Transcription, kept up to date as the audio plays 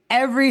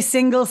every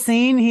single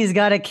scene he's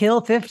got to kill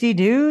 50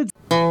 dudes?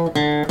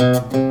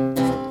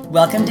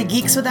 Welcome to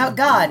Geeks Without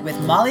God with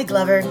Molly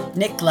Glover,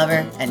 Nick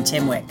Glover, and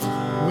Tim Wick.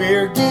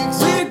 We're geeks,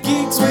 we're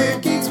geeks, we're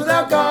geeks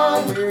without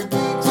God. We're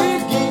geeks,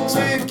 we're geeks,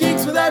 we're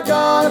geeks without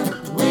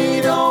God.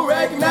 We don't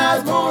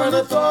recognize moral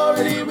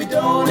authority. We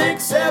don't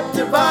accept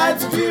divine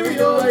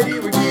superiority.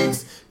 We're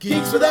geeks,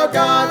 geeks without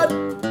God.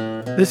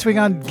 This week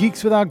on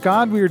Geeks Without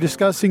God, we are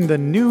discussing the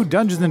new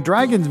Dungeons &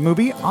 Dragons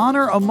movie,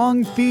 Honor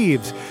Among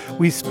Thieves.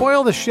 We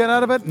spoil the shit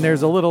out of it, and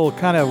there's a little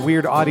kind of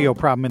weird audio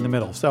problem in the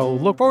middle. So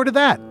look forward to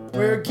that.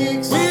 We're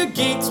geeks, we're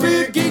geeks,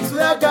 we're geeks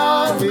without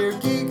God. We're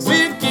geeks,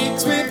 we're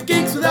geeks, we're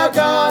geeks without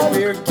God.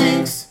 We're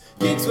geeks,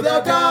 geeks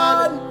without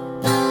God.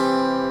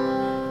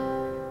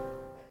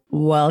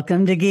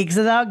 Welcome to Geeks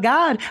Without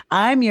God.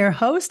 I'm your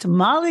host,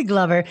 Molly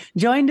Glover,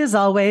 joined as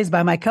always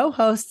by my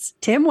co-hosts,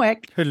 Tim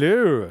Wick.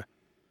 Hello.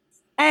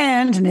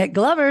 And Nick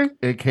Glover.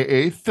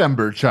 A.K.A.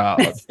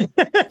 Themberchild.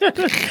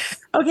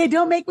 Okay,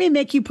 don't make me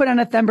make you put on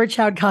a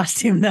Themberchild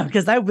costume, though,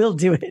 because I will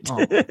do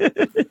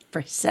it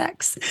for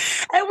sex.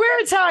 And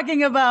we're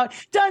talking about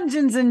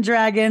Dungeons &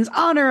 Dragons,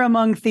 Honor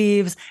Among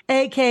Thieves,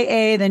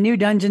 a.k.a. the new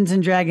Dungeons &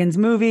 Dragons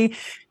movie.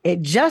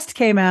 It just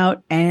came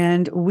out,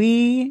 and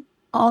we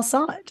all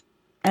saw it.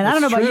 And I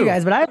don't know about you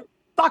guys, but I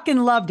fucking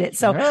loved it.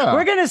 So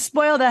we're going to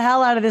spoil the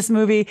hell out of this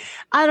movie.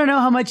 I don't know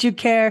how much you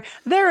care.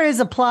 There is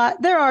a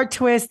plot. There are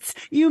twists.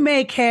 You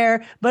may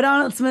care. But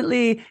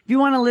ultimately, if you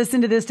want to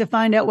listen to this to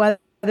find out whether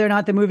or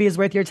not the movie is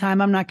worth your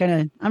time, I'm not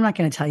going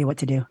to tell you what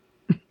to do.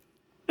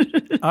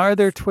 Are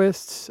there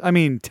twists? I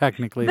mean,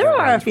 technically, there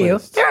are a few.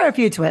 Twists. There are a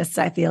few twists,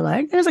 I feel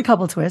like. There's a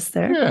couple twists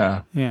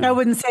there. Yeah. I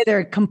wouldn't say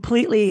they're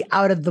completely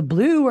out of the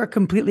blue or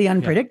completely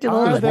unpredictable.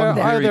 Are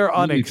but there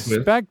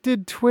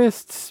unexpected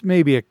twists?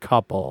 Maybe a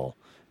couple.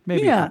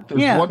 Maybe.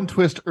 There's one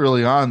twist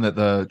early on that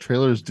the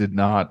trailers did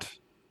not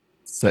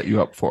set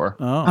you up for.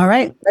 Oh. All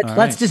right.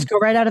 Let's just go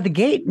right out of the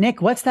gate.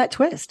 Nick, what's that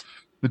twist?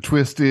 The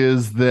twist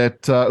is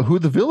that who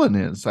the villain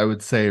is, I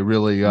would say,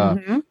 really.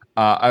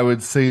 I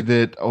would say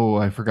that,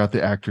 I forgot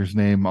the actor's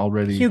name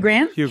already. Hugh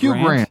Grant? Hugh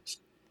Grant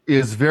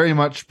is very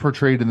much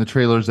portrayed in the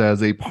trailers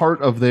as a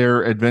part of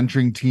their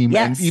adventuring team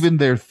and even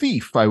their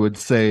thief, I would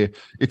say,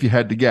 if you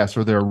had to guess,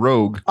 or their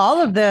rogue. All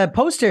of the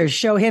posters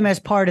show him as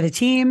part of the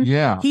team.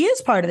 Yeah. He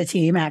is part of the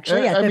team,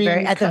 actually,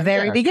 at the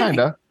very beginning.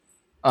 Kinda.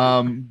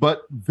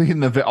 But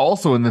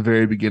also in the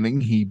very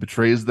beginning, he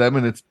betrays them,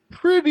 and it's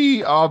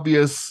pretty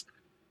obvious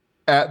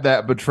at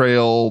that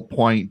betrayal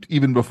point,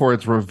 even before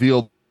it's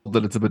revealed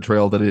that it's a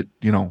betrayal, that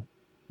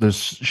there's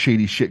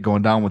shady shit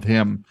going down with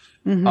him.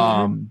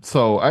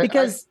 Mm-hmm.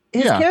 Because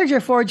his character,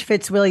 Forge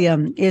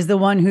Fitzwilliam, is the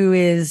one who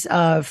is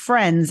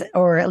friends,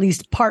 or at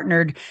least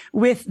partnered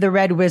with the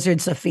Red Wizard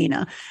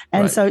Safina.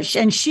 And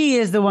and she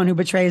is the one who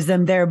betrays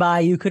them.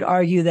 Thereby, you could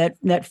argue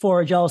that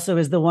Forge also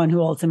is the one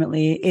who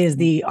ultimately is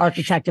the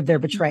architect of their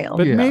betrayal.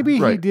 But maybe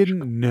he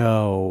didn't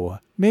know.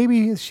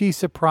 Maybe she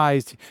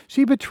surprised.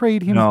 She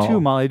betrayed him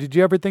too, Molly. Did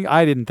you ever think?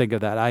 I didn't think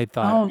of that. I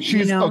thought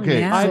she's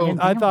okay.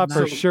 I thought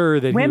for sure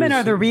that women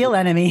are the real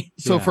enemy.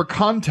 So for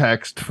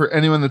context, for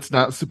anyone that's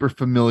not super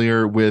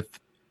familiar with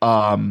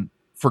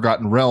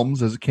Forgotten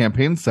Realms as a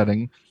campaign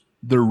setting,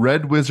 the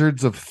Red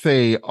Wizards of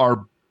Thay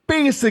are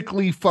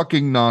basically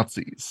fucking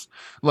Nazis.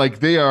 Like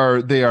they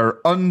are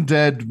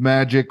undead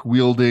magic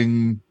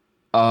wielding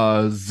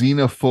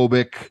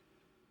xenophobic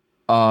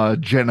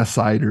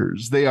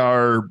genociders. They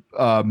are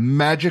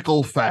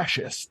magical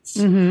fascists.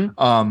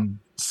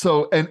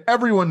 So, and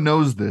everyone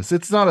knows this.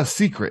 It's not a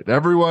secret.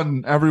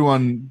 Everyone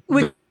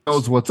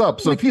knows what's up.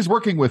 So if he's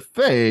working with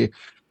Thay,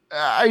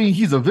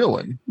 he's a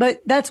villain.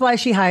 But that's why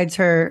she hides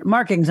her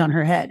markings on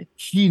her head.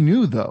 He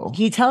knew, though.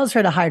 He tells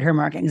her to hide her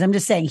markings. I'm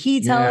just saying.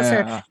 He tells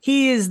her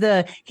he's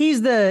the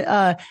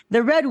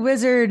Red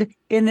Wizard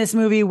in this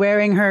movie,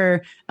 wearing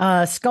her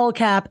skull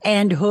cap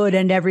and hood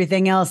and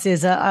everything else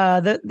is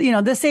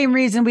the same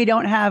reason we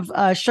don't have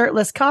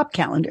shirtless cop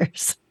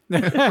calendars.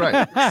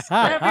 Right.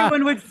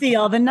 Everyone would see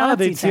all the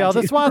Nazi they'd see all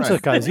the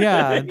swastikas.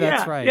 Yeah,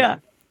 that's right. Yeah.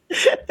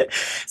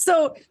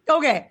 So,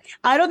 okay.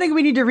 I don't think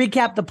we need to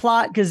recap the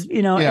plot because,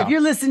 if you're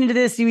listening to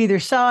this, you either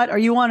saw it or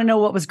you want to know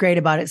what was great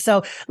about it.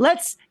 So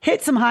let's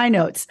hit some high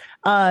notes.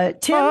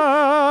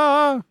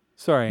 Tim.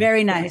 Sorry.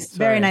 Very nice. Sorry.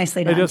 Very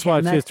nicely done. I just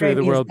watched Tim. History of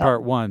the World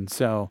Part 1.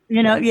 So,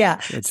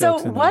 So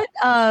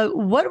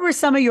what were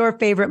some of your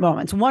favorite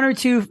moments? One or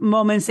two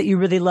moments that you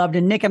really loved?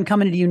 And Nick, I'm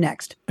coming to you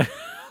next.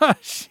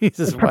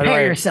 Jesus,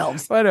 prepare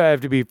yourselves. Why do I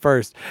have to be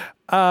first?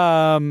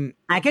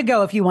 I could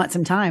go if you want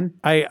some time.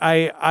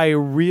 I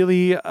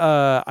really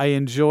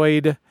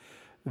enjoyed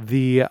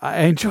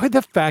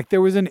the fact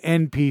there was an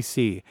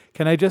NPC.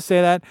 Can I just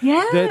say that?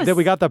 Yes. That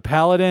we got the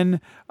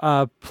paladin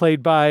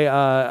played by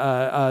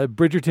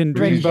Bridgerton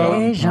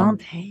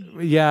Dreamboat.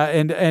 Yeah,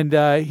 and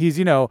he's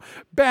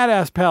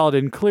badass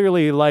paladin.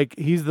 Clearly, like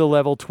he's the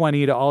level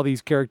 20 to all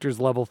these characters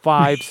level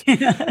 5s,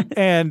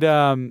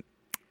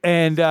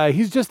 and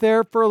he's just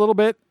there for a little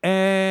bit,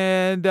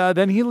 and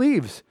then he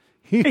leaves.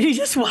 He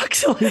just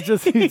walks away.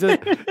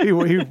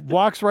 He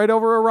walks right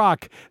over a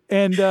rock,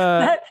 and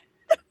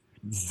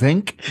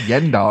Zenk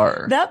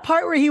Yendar. That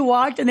part where he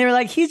walked and they were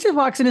like, he just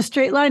walks in a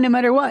straight line no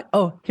matter what.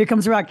 Oh, here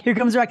comes the rock. Here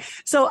comes the rock.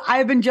 So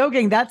I've been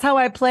joking. That's how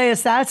I play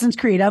Assassin's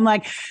Creed. I'm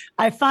like,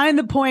 I find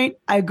the point,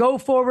 I go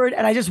forward,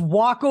 and I just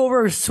walk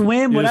over or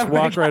swim. You whatever.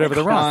 just walk right over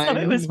the rock. So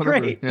it was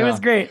great. Yeah. It was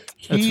great.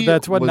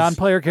 That's what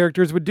non-player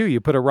characters would do. You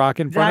put a rock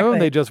in front of them,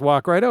 they just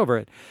walk right over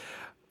it.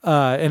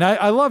 And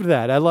I loved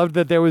that. I loved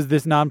that there was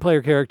this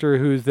non-player character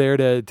who's there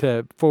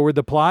to forward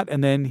the plot,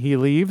 and then he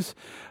leaves.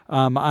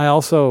 I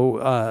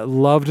also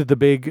loved the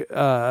big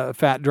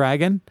fat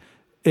dragon.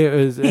 It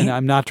was, and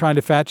I'm not trying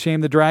to fat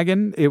shame the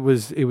dragon.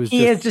 He's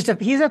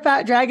a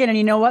fat dragon, and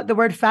you know what? The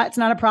word fat's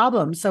not a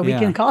problem, so we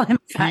can call him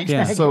fat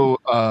dragon. So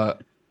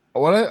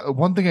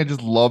one thing I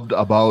just loved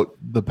about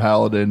the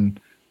paladin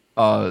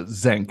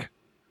Zenk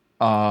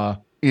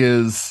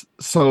is,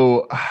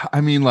 so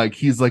I mean, like,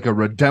 he's like a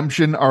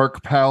redemption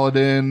arc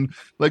paladin.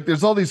 Like,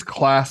 there's all these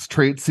class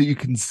traits that you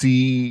can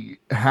see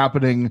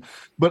happening,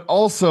 but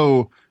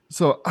also,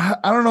 so I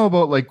don't know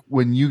about like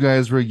when you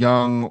guys were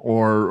young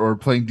or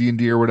playing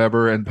D&D or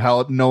whatever, and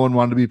no one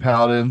wanted to be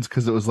paladins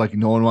because it was like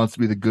no one wants to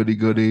be the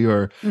goody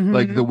or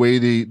like the way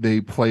they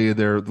play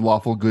their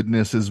lawful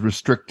goodness is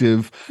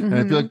restrictive. And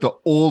I feel like the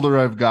older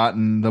I've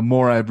gotten, the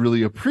more I've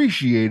really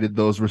appreciated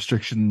those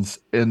restrictions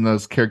in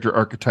those character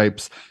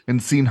archetypes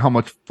and seen how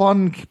much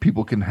fun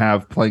people can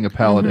have playing a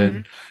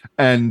paladin.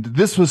 And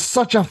this was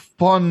such a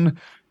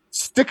fun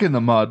stick in the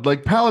mud.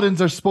 Like,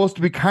 paladins are supposed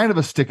to be kind of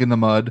a stick in the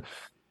mud,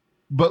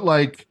 but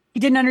like, he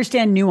didn't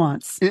understand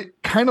nuance. It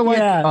kind of like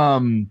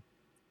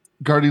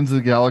Guardians of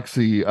the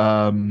Galaxy,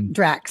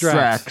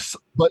 Drax,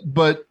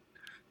 but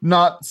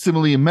not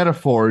simile and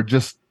metaphor.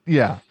 Just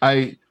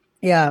I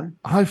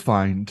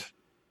find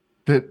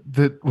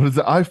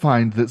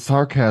that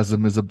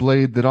sarcasm is a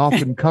blade that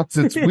often cuts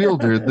its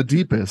wielder the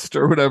deepest,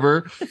 or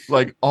whatever.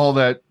 Like, all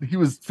that. He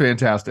was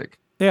fantastic.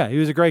 Yeah, he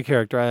was a great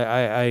character.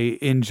 I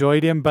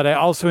enjoyed him, but I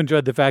also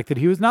enjoyed the fact that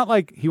he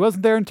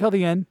wasn't there until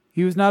the end.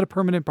 He was not a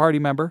permanent party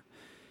member.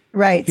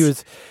 Right. So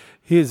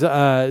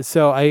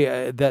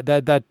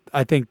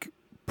I think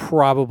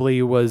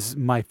probably was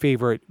my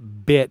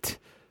favorite bit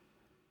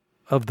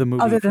of the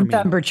movie. Other than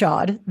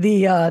Themberchaud,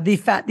 the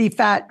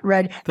fat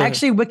red.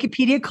 Actually,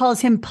 Wikipedia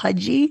calls him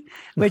Pudgy,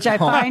 which I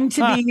find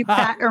to be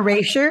fat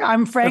erasure.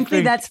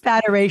 That's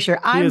fat erasure.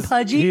 I'm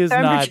Pudgy.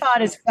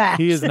 Themberchaud is fat.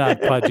 He is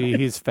not Pudgy.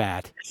 He's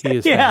fat. He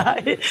is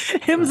fat.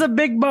 Him's a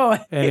big boy.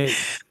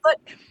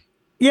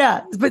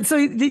 Yeah, but so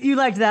you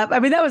liked that. I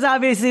mean, that was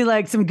obviously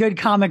like some good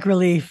comic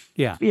relief.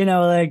 Yeah.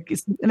 Like,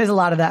 there's a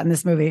lot of that in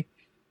this movie.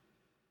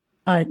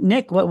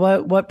 Nick,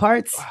 what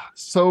parts?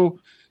 So,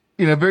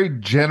 in a very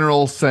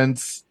general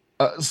sense,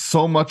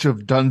 so much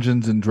of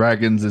Dungeons and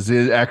Dragons is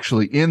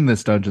actually in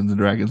this Dungeons and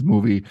Dragons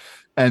movie.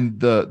 And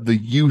the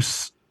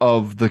use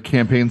of the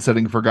campaign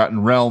setting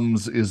Forgotten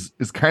Realms is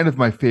kind of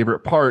my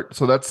favorite part.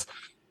 So that's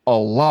a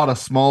lot of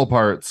small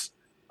parts.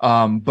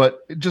 But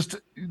just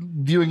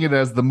viewing it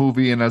as the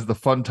movie and as the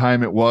fun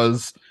time it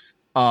was,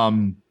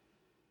 I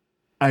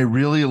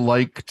really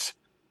liked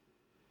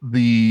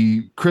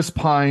the Chris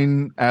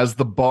Pine as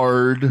the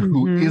bard,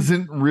 who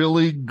isn't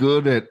really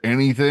good at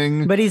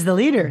anything. But he's the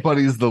leader.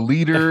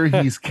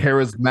 He's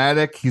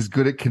charismatic. He's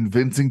good at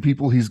convincing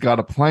people he's got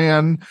a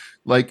plan.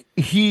 Like,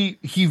 he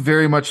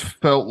very much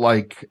felt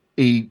like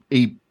a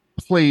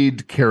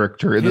played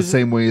character in the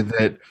same way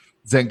that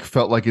Zenk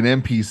felt like an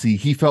NPC.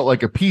 He felt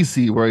like a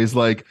PC, where he's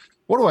like,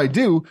 what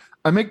do?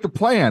 I make the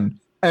plan.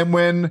 And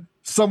when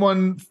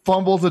someone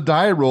fumbles a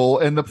die roll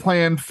and the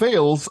plan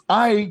fails,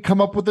 I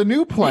come up with a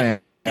new plan.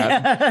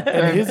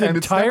 And his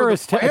entire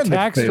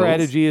attack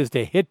strategy is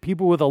to hit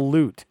people with a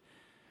lute.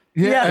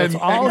 Yeah, that's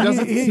all.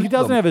 He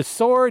doesn't have a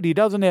sword. He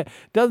doesn't have.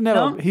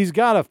 He's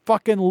got a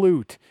fucking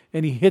lute,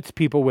 and he hits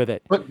people with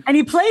it. And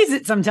he plays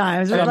it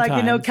sometimes. With like,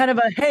 kind of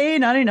a hey,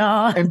 naughty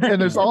nah. And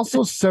there's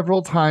also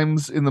several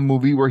times in the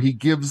movie where he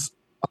gives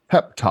a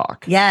pep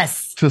talk.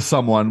 Yes. To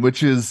someone,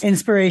 which is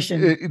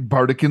inspiration,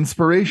 bardic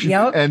inspiration.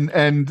 Yep.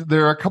 And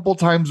there are a couple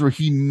times where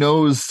he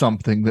knows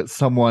something, that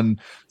someone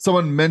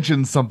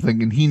mentions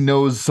something, and he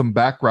knows some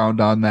background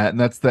on that, and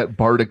that's that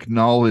bardic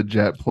knowledge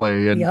at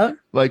play. And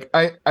like,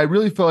 I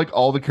really feel like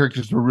all the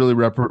characters were really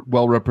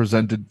well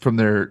represented from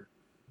their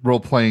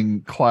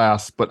role-playing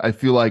class, but I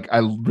feel like I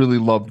really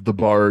loved the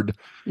bard,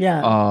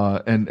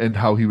 and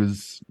how he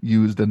was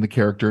used in the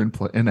character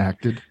and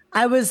acted.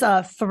 I was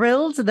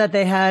thrilled that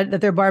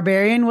their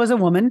barbarian was a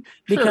woman,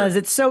 because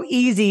it's so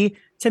easy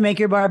to make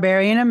your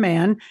barbarian a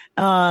man.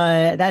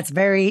 That's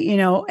very,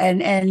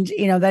 and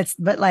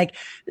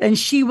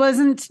she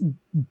wasn't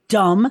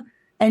dumb,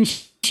 and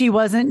she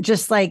wasn't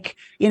just like,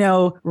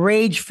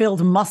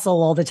 rage-filled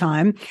muscle all the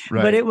time.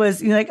 Right. But it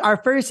was like our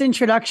first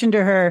introduction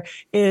to her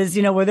is,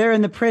 where they're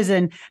in the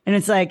prison, and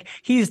it's like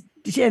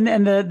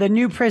and the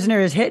new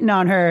prisoner is hitting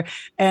on her,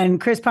 and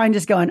Chris Pine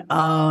just going,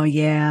 oh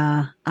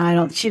yeah,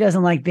 she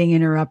doesn't like being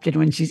interrupted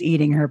when she's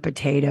eating her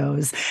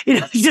potatoes.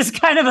 Just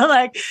kind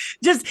of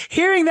just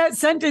hearing that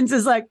sentence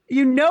is like,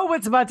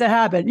 what's about to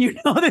happen.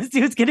 This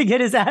dude's going to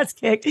get his ass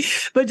kicked,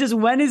 but just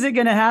when is it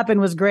going to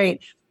happen was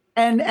great.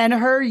 and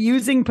her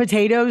using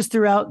potatoes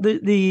throughout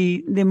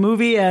the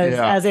movie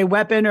as a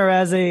weapon or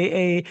as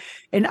an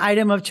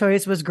item of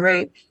choice was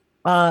great.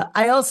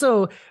 I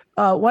also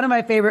one of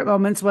my favorite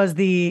moments was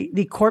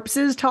the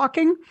corpses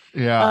talking.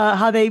 Yeah.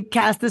 How they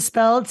cast the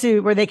spell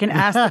to where they can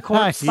ask the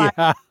corpse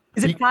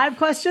Is it 5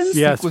 questions?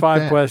 Yes,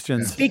 5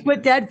 questions. Speak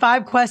with dead,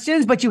 5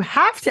 questions, but you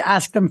have to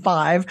ask them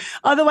 5.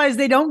 Otherwise,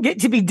 they don't get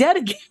to be dead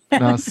again.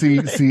 Now, see,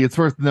 it's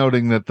worth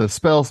noting that the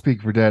spell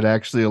Speak for Dead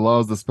actually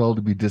allows the spell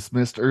to be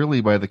dismissed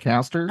early by the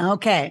caster.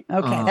 Okay.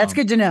 That's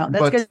good to know.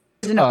 But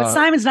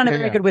Simon's not a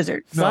very good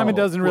wizard. Simon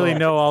doesn't really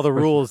know all the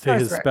rules to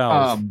his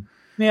spells.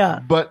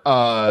 But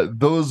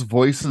those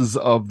voices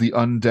of the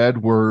undead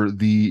were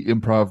the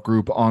improv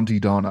group Auntie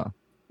Donna.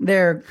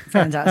 They're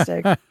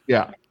fantastic.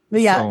 Yeah.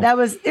 But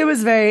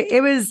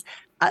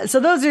so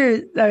those are,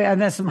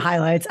 and there's some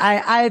highlights.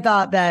 I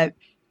thought that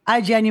I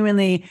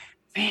genuinely,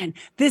 man,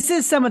 this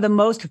is some of the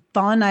most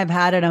fun I've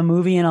had at a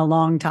movie in a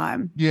long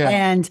time. Yeah.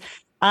 And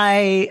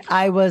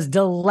I was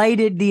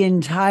delighted the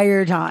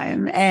entire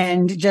time.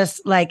 And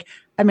just like,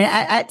 I mean,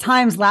 at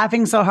times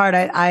laughing so hard,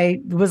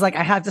 I was like,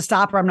 I have to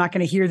stop or I'm not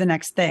going to hear the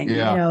next thing.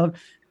 Yeah. You know?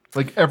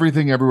 Like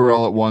Everything Everywhere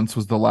All at Once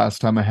was the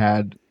last time I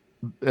had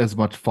as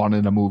much fun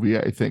in a movie,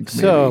 I think.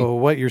 Maybe. So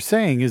what you're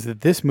saying is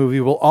that this movie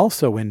will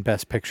also win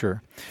Best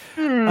Picture.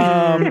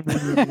 I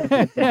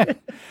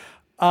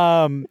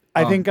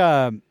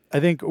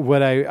think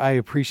what I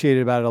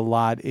appreciated about it a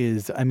lot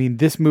is, I mean,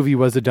 this movie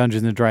was a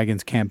Dungeons and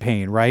Dragons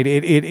campaign, right?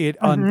 It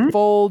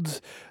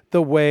unfolds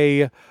the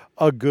way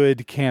a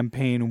good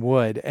campaign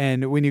would.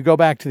 And when you go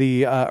back to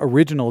the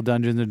original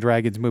Dungeons and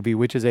Dragons movie,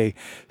 which is a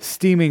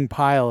steaming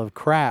pile of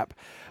crap,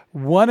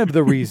 one of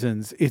the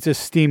reasons it's a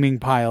steaming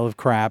pile of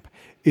crap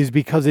is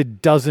because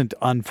it doesn't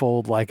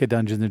unfold like a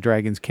Dungeons and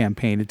Dragons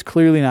campaign. It's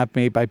clearly not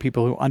made by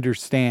people who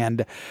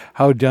understand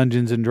how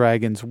Dungeons and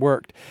Dragons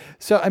worked.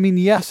 So, I mean,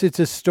 yes, it's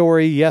a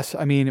story. Yes,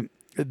 I mean,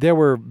 there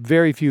were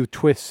very few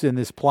twists in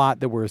this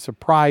plot that were a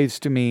surprise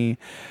to me,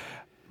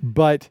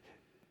 but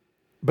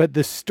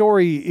the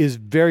story is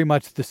very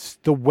much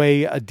the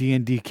way a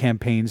D&D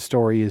campaign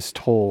story is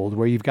told,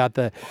 where you've got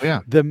the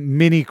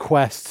mini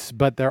quests,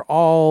 but they're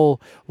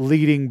all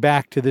leading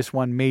back to this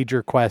one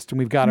major quest. And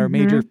we've got our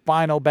major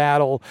final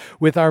battle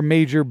with our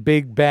major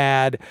big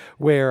bad,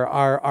 where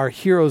our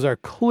heroes are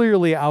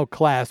clearly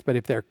outclassed, but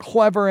if they're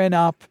clever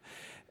enough,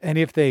 and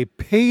if they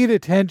paid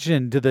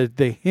attention to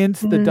the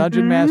hints the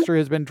Dungeon Master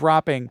has been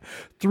dropping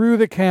through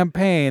the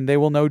campaign, they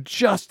will know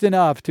just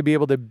enough to be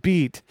able to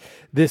beat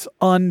this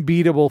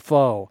unbeatable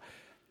foe.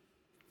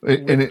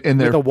 It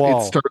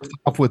starts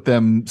off with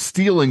them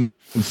stealing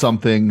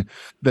something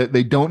that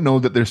they don't know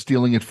that they're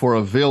stealing it for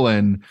a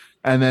villain.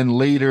 And then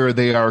later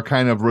they are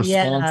kind of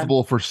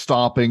responsible for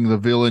stopping the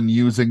villain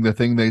using the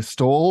thing they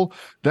stole.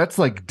 That's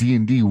like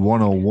D&D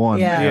 101.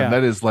 Yeah.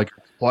 That is like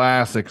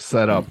classic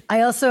setup.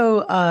 I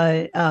also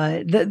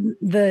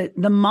the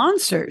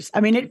monsters.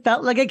 I mean, it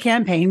felt like a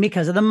campaign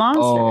because of the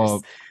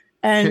monsters,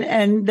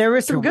 and there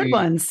were some good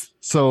ones.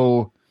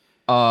 So,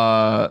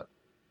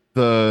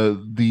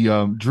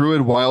 the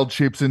druid wild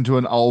shapes into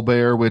an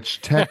owlbear,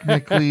 which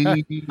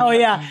technically. Oh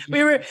yeah,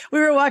 we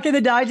were walking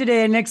the dog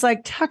today, and Nick's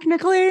like,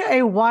 technically,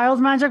 a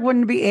wild magic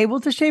wouldn't be able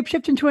to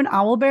shapeshift into an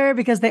owlbear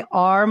because they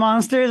are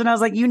monsters. And I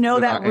was like,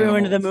 that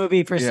ruined the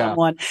movie for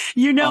someone.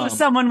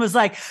 Someone was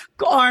like,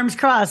 arms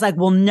crossed, like,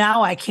 well,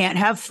 now I can't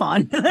have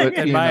fun.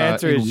 And my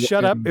answer is,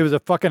 shut up. It was a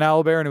fucking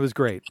owlbear, and it was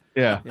great.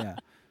 Yeah.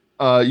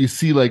 You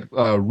see like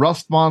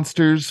rust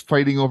monsters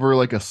fighting over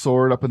like a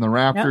sword up in the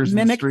rafters.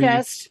 Mimic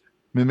chest.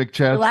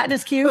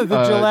 Gelatinous cube.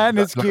 The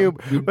gelatinous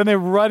cube. When they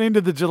run into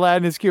the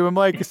gelatinous cube, I'm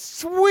like,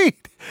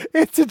 sweet.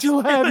 It's a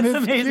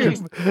gelatinous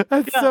cube.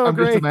 That's so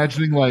great. I'm just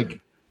imagining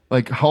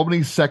like how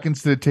many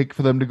seconds did it take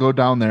for them to go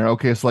down there?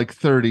 Okay, it's like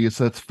 30.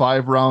 So that's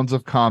 5 rounds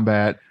of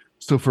combat.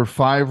 So for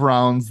 5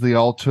 rounds, they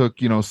all took,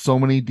 so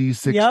many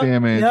D6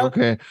 damage. Yep.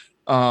 Okay.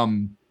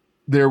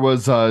 There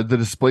was the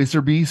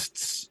displacer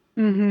beasts.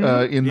 In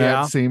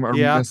that same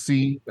arena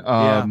scene.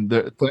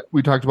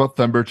 We talked about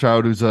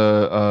Thunderchild, who's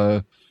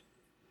a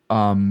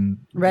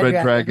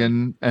red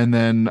dragon, and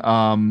then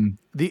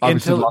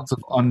obviously lots of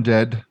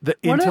undead. The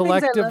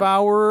intellect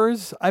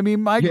devourers. I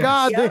mean, my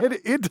God, they had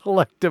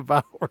intellect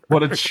devourers.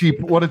 What a cheap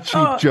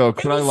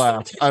joke! But I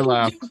laughed.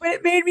 But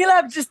it made me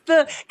laugh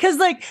because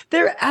I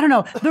don't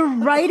know, the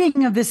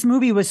writing of this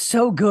movie was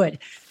so good.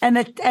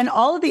 And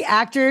all of the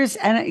actors,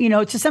 and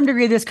to some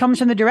degree, this comes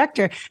from the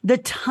director. The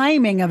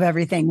timing of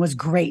everything was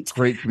great.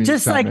 Great,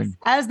 just timing. Like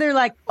as they're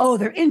like, oh,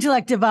 they're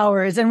intellect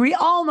devourers, and we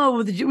all know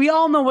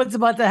what's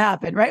about to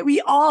happen, right? We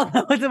all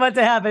know what's about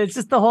to happen. It's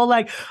just the whole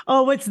like,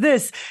 oh, what's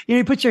this?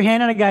 You put your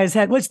hand on a guy's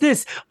head. What's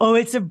this? Oh,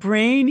 it's a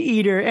brain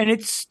eater, and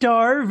it's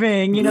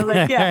starving. It's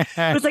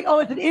like, oh,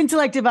 it's an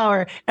intellect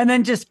devourer, and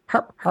then just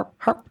herp, herp,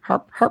 herp,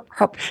 herp, herp,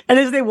 herp, and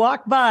as they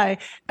walk by,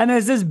 and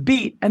there's this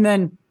beat, and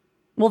then.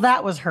 Well,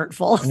 that was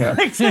hurtful.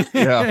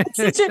 Yeah.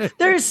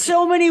 There's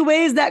so many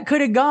ways that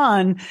could have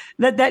gone,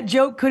 that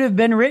joke could have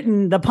been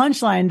written, the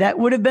punchline that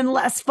would have been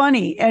less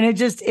funny. And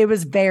it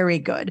was very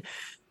good.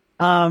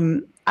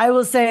 I I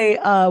will say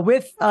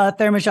with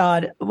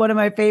Thermashad, one of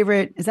my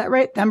favorite, is that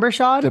right?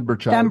 Thembershad?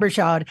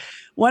 Thembershad.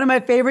 One of my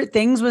favorite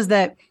things was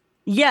that,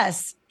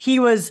 yes, he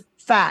was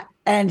fat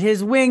and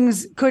his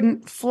wings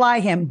couldn't fly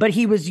him, but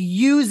he was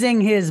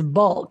using his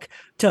bulk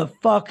to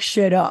fuck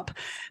shit up.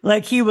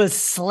 Like he was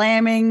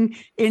slamming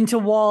into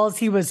walls.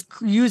 He was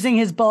using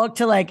his bulk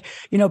to like,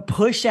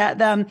 push at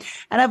them.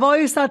 And I've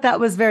always thought that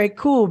was very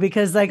cool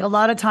because like a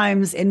lot of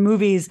times in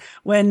movies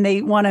when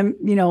they want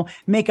to,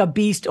 make a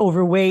beast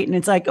overweight and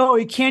it's like, oh,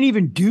 he can't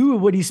even do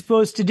what he's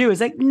supposed to do. It's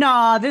like,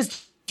 nah,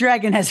 this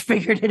dragon has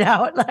figured it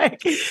out.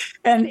 Like,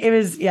 and it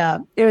was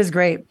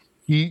great.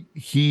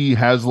 He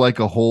has like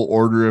a whole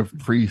order of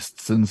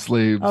priests and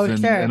slaves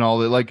and all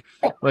that.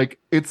 Like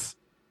it's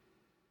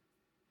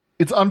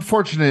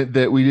unfortunate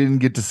that we didn't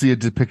get to see a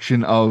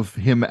depiction of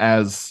him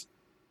as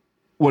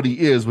what he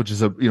is, which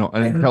is an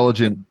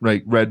intelligent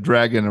red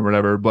dragon or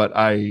whatever. But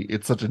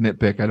it's such a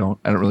nitpick. I don't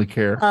really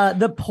care.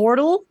 The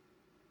portal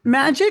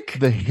magic,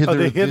 the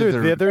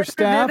hither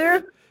staff,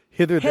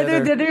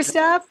 hither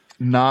staff.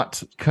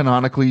 Not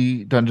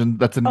canonically dungeon.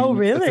 That's a new,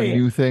 really? That's a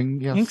new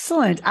thing. Yes.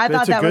 Excellent. I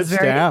thought that was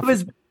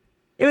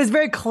it was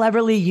very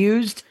cleverly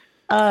used.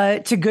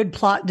 To good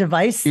plot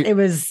device. It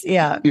was.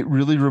 It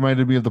really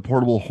reminded me of the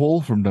portable hole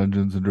from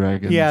Dungeons and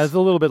Dragons. Yeah, it's a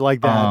little bit like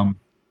that.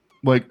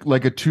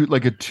 Like a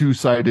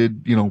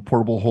two-sided,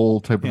 portable hole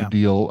type of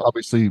deal.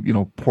 Obviously,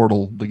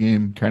 Portal, the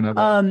game, kind of.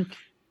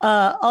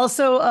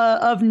 Also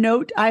of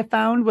note, I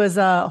found was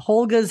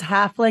Holga's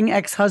halfling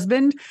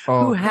ex-husband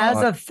who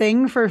has a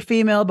thing for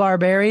female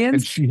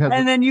barbarians,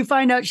 and then you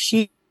find out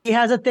she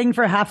has a thing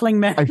for halfling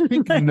men. I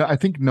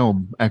think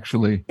gnome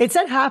actually. It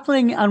said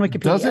halfling on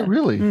Wikipedia. Does it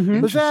really?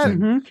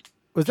 Mm-hmm.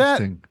 Was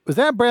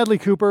that Bradley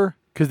Cooper?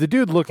 Because the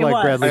dude looked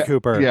like Bradley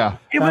Cooper. Yeah,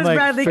 it was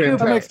Bradley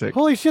Cooper. I'm like,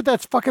 holy shit,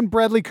 that's fucking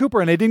Bradley Cooper.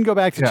 And I didn't go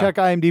back to check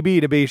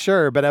IMDb to be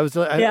sure, but I was.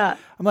 I'm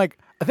like,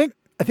 I think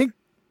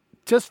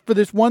just for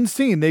this one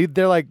scene,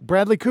 they're like,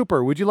 Bradley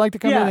Cooper, would you like to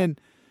come in and.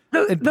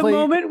 The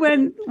moment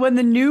when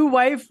the new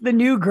wife, the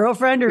new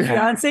girlfriend or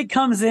fiance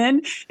comes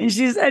in and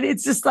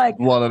it's just like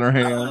blood on her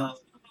hand.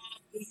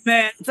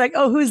 Man, it's like,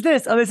 oh, who's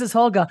this? Oh, this is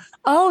Holga.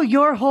 Oh,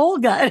 you're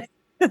Holga.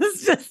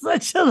 It's just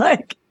such a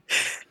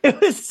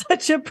it was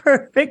such a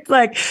perfect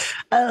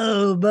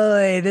oh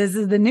boy, this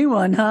is the new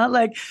one, huh?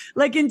 Like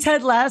in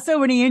Ted Lasso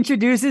when he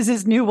introduces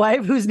his new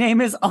wife whose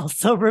name is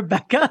also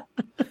Rebecca.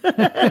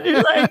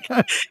 You're like,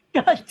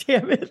 God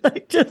damn it.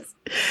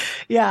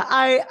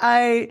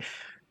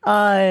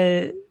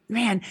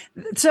 Man.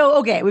 So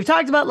okay, we've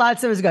talked about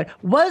lots that was good.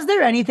 Was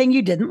there anything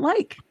you didn't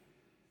like?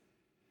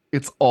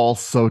 It's all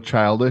so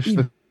childish.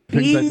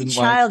 Be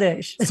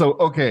childish. Like. So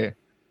okay,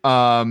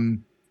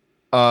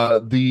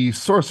 the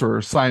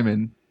sorcerer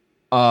Simon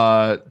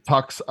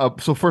talks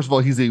up. So first of all,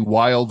 he's a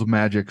wild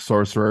magic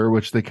sorcerer,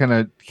 which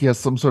he has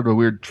some sort of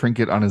weird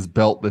trinket on his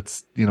belt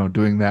that's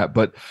doing that.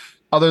 But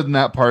other than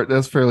that part,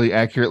 that's fairly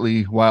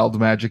accurately wild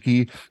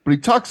magic-y. But he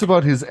talks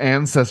about his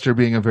ancestor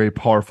being a very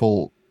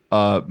powerful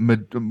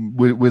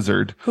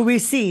wizard who we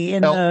see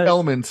in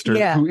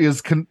Elminster, who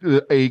is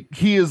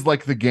he is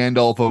like the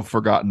Gandalf of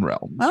Forgotten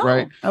Realms,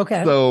 right?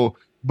 Okay. So,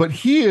 but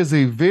he is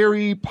a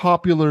very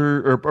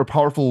popular or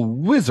powerful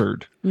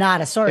wizard,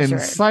 not a sorcerer.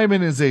 And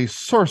Simon is a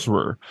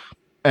sorcerer,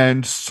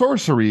 and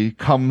sorcery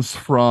comes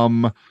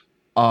from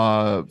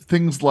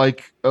things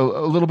like a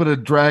little bit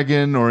of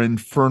dragon or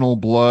infernal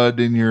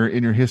blood in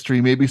your history,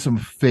 maybe some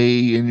fae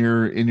in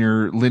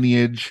your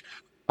lineage.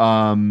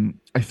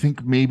 I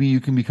think maybe you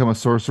can become a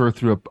sorcerer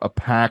through a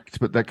pact,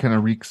 but that kind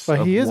of reeks.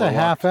 But he is a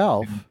half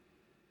elf.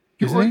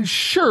 Isn't he?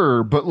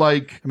 Sure, but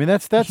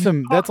that's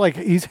like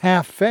he's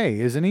half fae,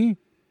 isn't he?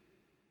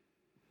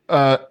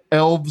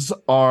 Elves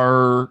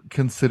are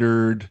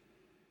considered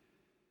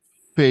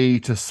fae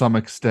to some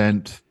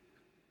extent,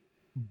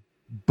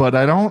 but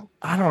I don't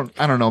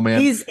know, man.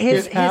 His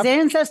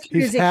ancestor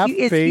is half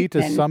fae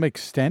to some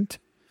extent.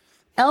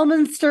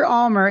 Elminster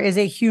Almer is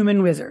a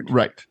human wizard,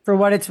 right? For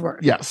what it's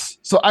worth. Yes.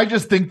 So I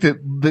just think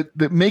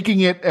that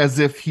making it as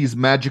if he's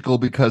magical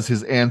because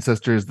his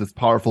ancestor is this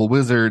powerful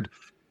wizard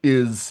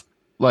is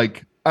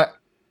like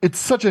it's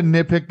such a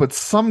nitpick. But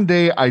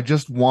someday I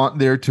just want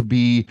there to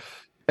be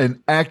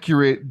an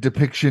accurate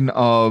depiction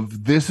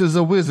of this is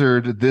a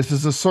wizard, this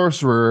is a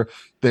sorcerer.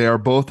 They are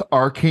both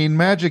arcane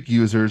magic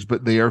users,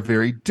 but they are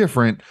very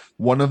different.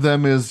 One of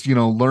them is,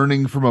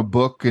 learning from a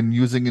book and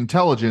using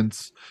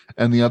intelligence,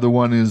 and the other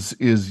one is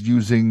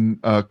using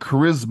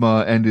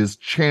charisma and is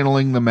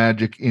channeling the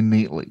magic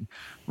innately,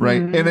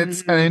 right?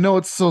 Mm-hmm. And I know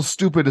it's so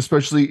stupid,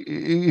 especially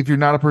if you're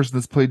not a person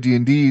that's played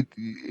D&D.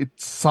 It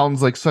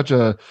sounds like such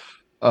a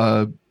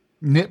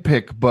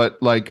nitpick, but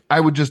I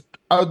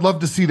would love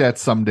to see that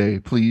someday,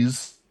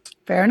 please.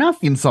 Fair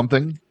enough. In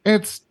something.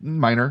 It's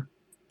minor.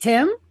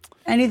 Tim,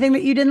 anything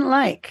that you didn't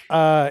like?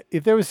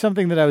 If there was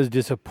something that I was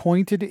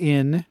disappointed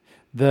in,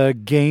 the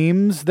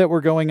games that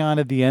were going on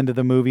at the end of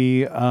the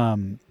movie,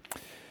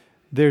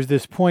 there's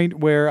this point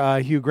where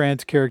Hugh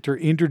Grant's character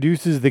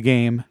introduces the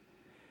game,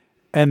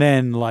 and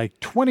then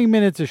 20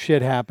 minutes of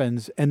shit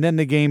happens, and then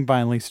the game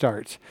finally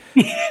starts.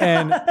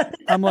 And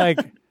I'm like,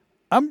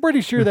 I'm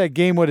pretty sure that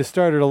game would have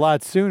started a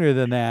lot sooner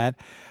than that.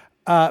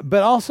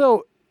 But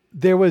also,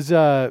 there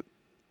wasn't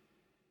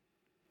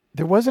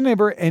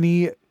ever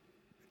any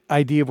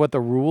idea of what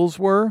the rules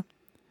were.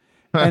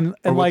 And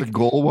or what like the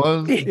goal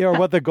was. Yeah, or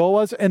what the goal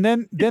was. And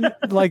then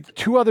like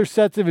 2 other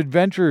sets of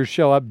adventurers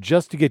show up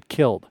just to get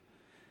killed.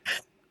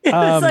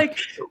 It's like,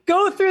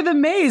 go through the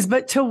maze,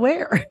 but to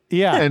where?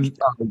 Yeah. And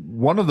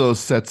one of those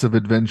sets of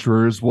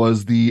adventurers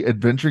was the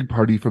adventuring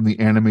party from the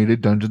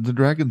animated Dungeons and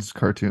Dragons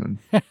cartoon.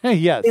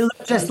 Yes. They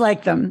look just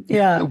like them.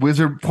 Yeah. The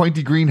wizard,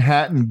 pointy green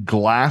hat and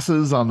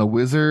glasses on the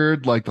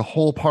wizard, like the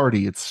whole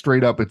party. It's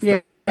straight up. It's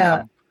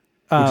Yeah.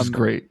 which is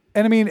great.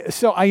 And I mean,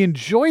 so I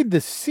enjoyed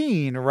the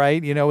scene,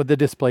 right? You know, with the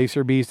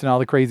Displacer Beast and all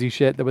the crazy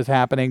shit that was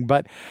happening.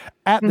 But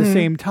at the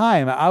same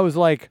time, I was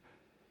like,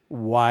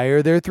 why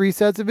are there 3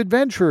 sets of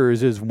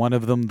adventurers? Is one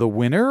of them the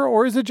winner,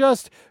 or is it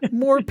just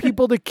more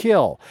people to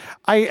kill?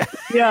 And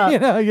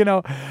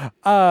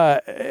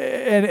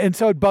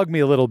so it bugged me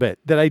a little bit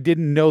that I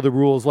didn't know the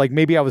rules. Like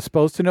maybe I was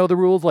supposed to know the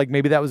rules. Like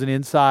maybe that was an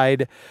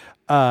inside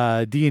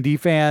D&D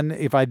fan.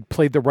 If I'd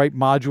played the right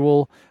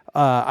module,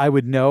 I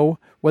would know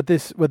what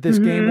this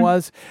game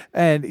was.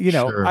 And,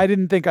 Sure. I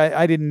didn't think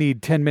I didn't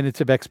need 10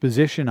 minutes of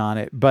exposition on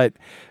it, but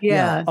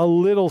a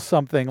little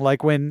something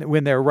like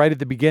when they're right at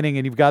the beginning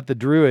and you've got the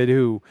druid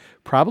who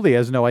probably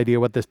has no idea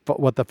what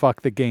the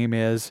fuck the game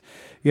is.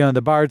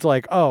 The bard's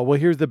like, oh, well,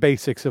 here's the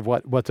basics of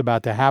what's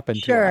about to happen.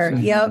 Sure. To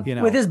us. Yep.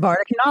 With his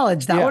bardic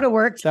knowledge, that would have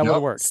worked. That would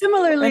have worked.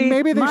 Similarly, and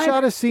maybe they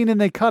shot a scene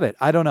and they cut it.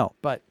 I don't know,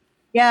 but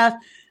yeah.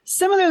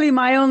 Similarly,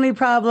 my only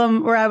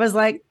problem where I was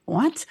like,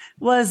 what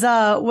was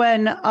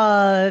when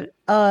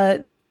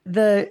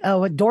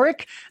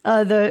Doric,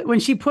 when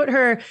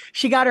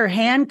she got her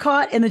hand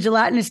caught in the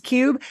gelatinous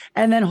cube,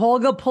 and then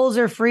Holga pulls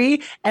her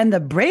free and the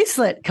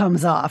bracelet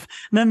comes off.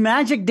 The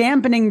magic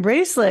dampening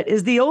bracelet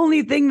is the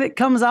only thing that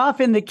comes off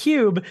in the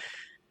cube.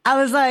 I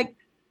was like,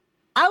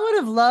 I would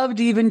have loved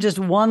even just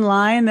one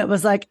line that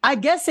was like, I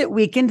guess it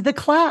weakened the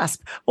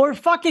clasp or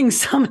fucking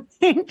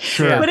something.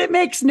 Sure. But it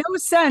makes no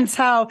sense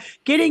how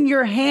getting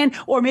your hand,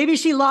 or maybe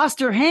she lost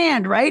her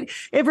hand, right?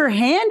 If her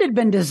hand had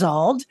been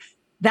dissolved,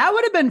 that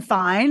would have been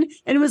fine.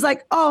 And it was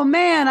like, oh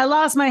man, I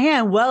lost my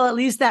hand. Well, at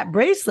least that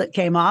bracelet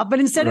came off. But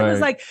instead it was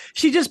like,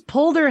 she just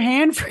pulled her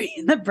hand free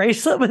and the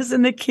bracelet was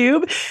in the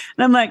cube.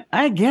 And I'm like,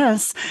 I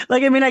guess.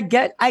 Like, I mean, I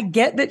get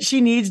that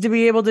she needs to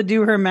be able to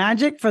do her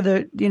magic for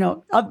the,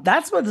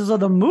 that's what so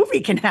the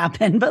movie can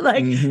happen. But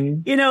like,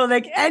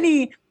 like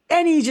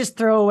any just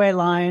throwaway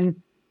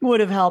line would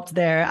have helped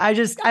there. I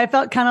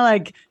felt kind of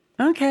like,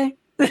 okay,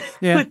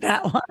 with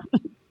that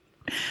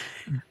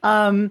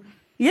one.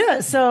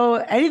 Yeah. So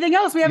anything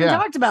else we haven't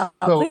talked about,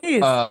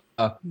 please? I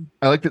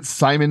like that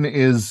Simon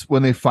is,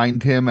 when they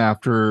find him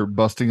after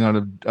busting out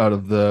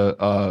of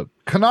the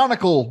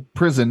canonical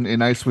prison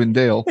in Icewind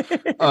Dale.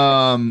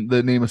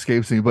 The name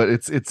escapes me, but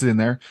it's in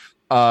there.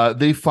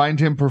 They find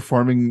him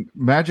performing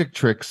magic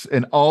tricks,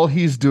 and all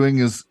he's doing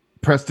is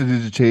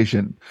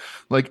prestidigitation.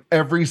 Like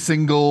every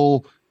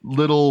single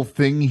little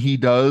thing he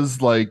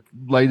does, like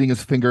lighting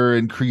his finger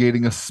and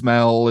creating a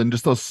smell and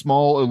just those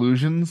small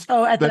illusions.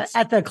 Oh, at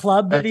the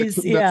club that he's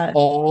that's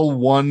all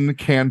one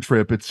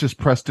cantrip. It's just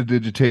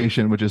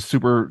prestidigitation, which is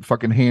super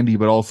fucking handy,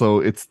 but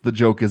also the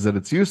joke is that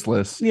it's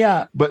useless.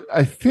 Yeah. But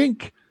I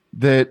think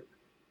that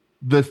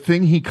the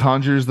thing he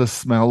conjures the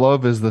smell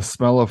of is the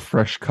smell of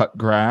fresh cut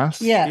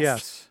grass.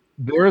 Yes.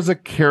 There is a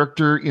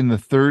character in the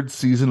 3rd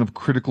season of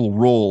Critical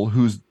Role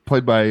who's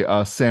played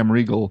by Sam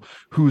Riegel,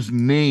 whose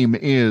name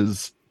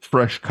is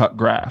Fresh Cut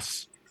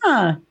Grass.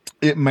 Huh.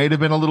 It might have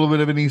been a little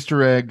bit of an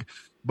Easter egg,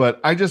 but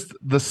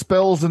the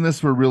spells in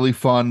this were really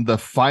fun. The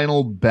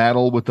final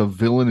battle with the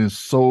villain is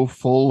so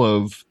full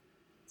of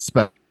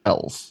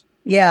spells.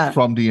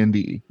 From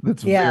D&D.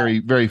 That's very,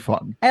 very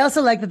fun. I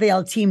also like that they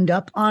all teamed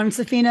up on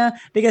Safina,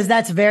 because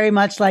that's very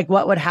much like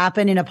what would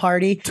happen in a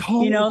party.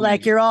 Totally.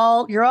 Like you're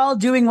all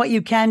doing what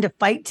you can to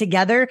fight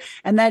together.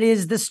 And that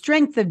is the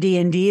strength of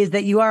D&D, is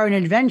that you are an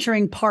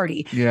adventuring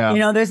party.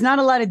 Yeah. There's not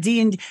a lot of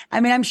D&D. I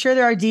mean, I'm sure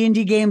there are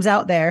D&D games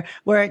out there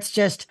where it's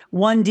just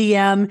one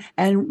DM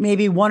and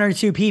maybe 1 or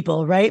 2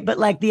 people, right? But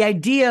like the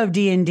idea of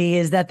D&D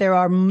is that there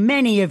are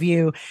many of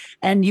you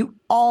and you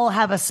all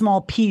have a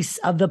small piece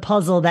of the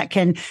puzzle that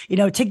can,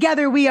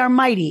 together we are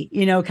mighty,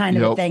 kind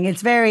of a thing.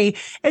 It's very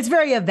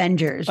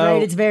Avengers,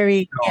 right? It's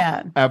very,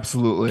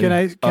 absolutely. Can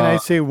I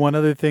say one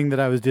other thing that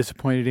I was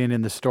disappointed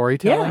in the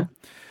storytelling?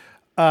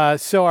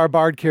 So our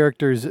bard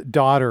character's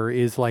daughter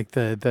is like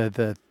our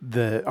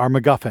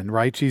MacGuffin,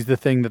 right? She's the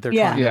thing that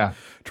they're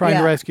trying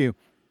to rescue.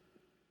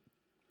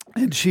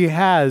 And she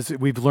has,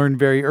 we've learned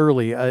very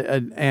early,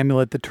 an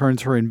amulet that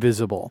turns her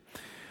invisible.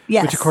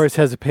 Yes. Which, of course,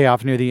 has a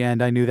payoff near the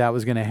end. I knew that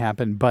was going to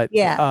happen. But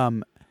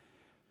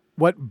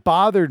what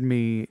bothered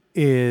me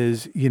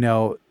is,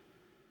 Hugh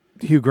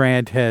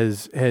Grant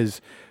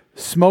has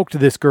smoked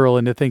this girl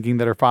into thinking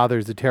that her father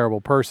is a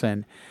terrible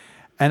person.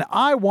 And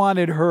I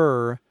wanted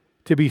her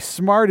to be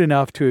smart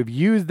enough to have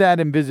used that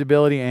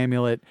invisibility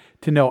amulet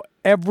to know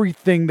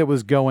everything that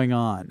was going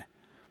on.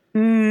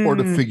 Or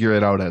to figure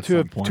it out at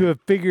some point. To have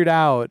figured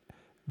out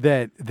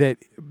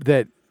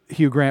that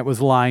Hugh Grant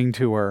was lying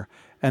to her,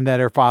 and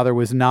that her father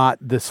was not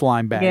the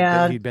slime bag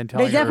that he'd been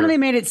telling her. They definitely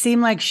made it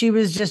seem like she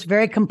was just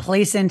very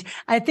complacent.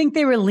 I think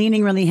they were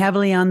leaning really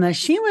heavily on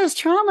she was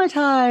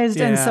traumatized.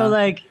 And so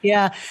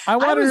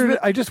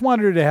I just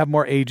wanted her to have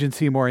more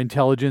agency, more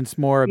intelligence,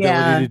 more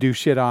ability to do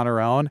shit on her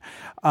own.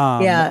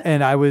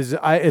 And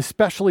I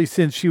especially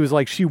since she was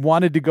like, she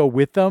wanted to go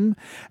with them.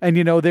 And,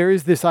 there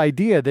is this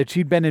idea that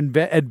she'd been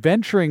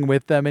adventuring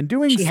with them and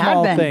doing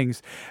small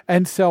things.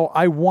 And so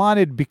I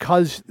wanted,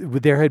 because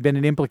there had been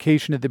an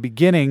implication at the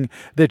beginning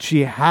that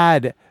she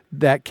had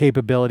that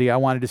capability, I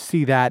wanted to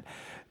see that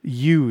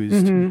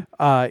used in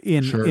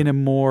a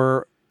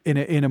more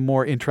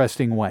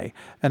interesting way.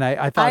 And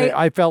I thought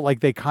I felt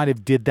like they kind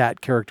of did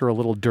that character a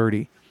little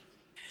dirty.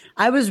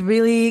 I was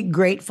really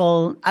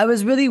grateful. I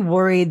was really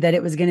worried that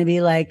it was going to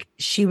be like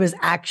she was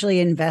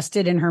actually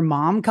invested in her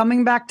mom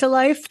coming back to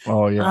life.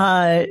 Oh,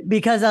 yeah.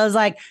 Because I was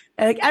like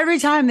every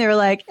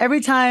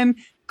time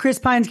Chris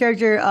Pine's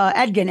character,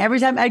 Edgin, every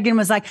time Edgin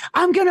was like,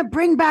 I'm going to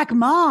bring back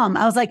mom,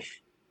 I was like,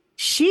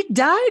 she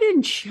died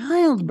in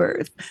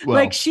childbirth.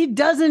 Well, she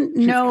doesn't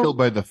know. Killed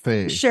by the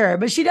Fae. Sure,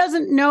 but she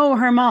doesn't know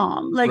her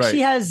mom.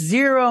 She has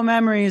zero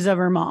memories of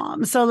her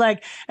mom. So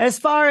as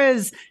far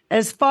as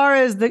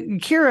the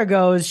Kira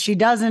goes, she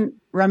doesn't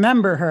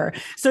remember her.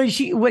 So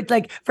she would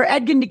for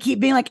Edgin to keep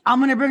being like, I'm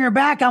going to bring her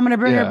back. I'm going to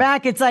bring her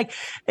back. It's like,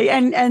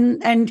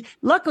 and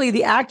luckily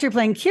the actor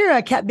playing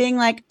Kira kept being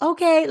like,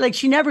 okay,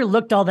 she never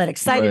looked all that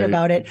excited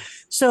about it.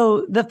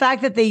 So the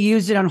fact that they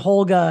used it on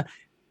Holga,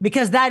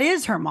 because that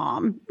is her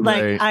mom.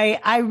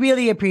 I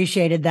really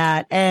appreciated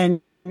that. And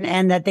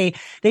that they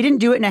didn't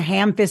do it in a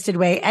ham-fisted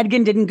way.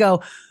 Edgin didn't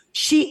go,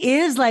 she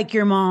is like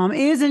your mom,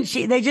 isn't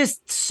she? They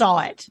just saw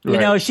it.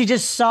 She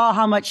just saw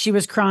how much she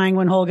was crying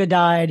when Holga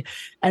died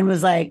and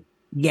was like,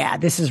 yeah,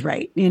 this is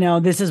right.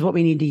 This is what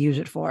we need to use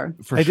it for.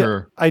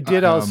 Sure. I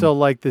did also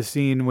like the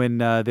scene when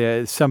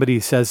somebody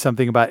says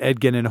something about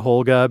Edgin and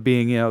Holga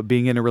being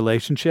in a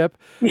relationship,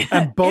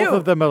 and both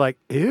of them are like,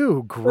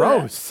 "Ew,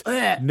 gross."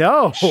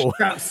 No,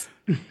 gross.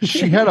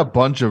 She had a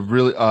bunch of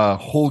really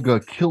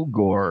Holga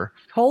Kilgore.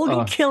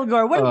 Holga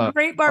Kilgore, what a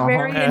great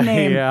barbarian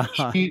name. Yeah.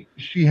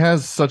 She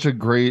has such a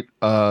great,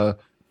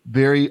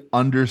 very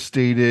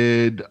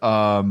understated.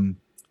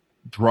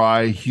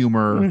 Dry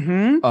humor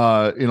in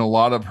a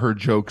lot of her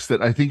jokes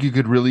that I think you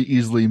could really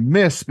easily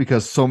miss,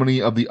 because so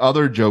many of the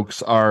other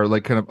jokes are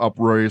kind of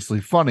uproariously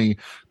funny.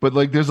 But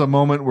there's a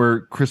moment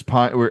where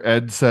where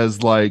Ed says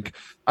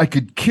I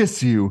could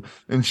kiss you,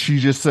 and she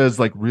just says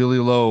really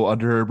low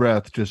under her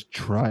breath, just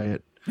try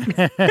it.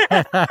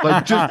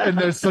 And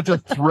there's such a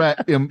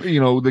threat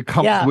that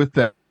comes with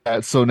that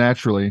so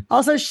naturally.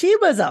 Also, she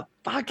was a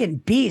fucking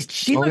beast.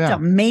 She looked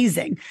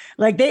amazing.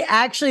 They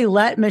actually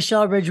let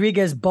Michelle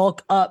Rodriguez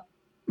bulk up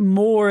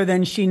more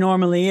than she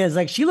normally is.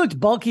 She looked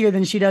bulkier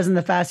than she does in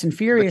the Fast and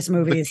Furious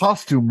movies. The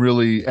costume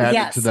really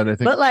added to that, I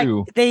think, but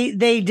too.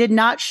 They did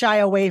not shy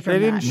away from that.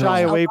 They didn't shy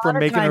away from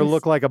making her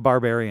look like a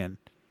barbarian.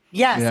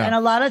 Yes, and a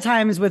lot of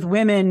times with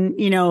women,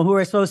 who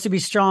are supposed to be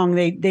strong,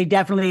 they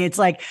definitely, it's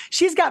like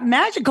she's got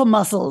magical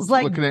muscles,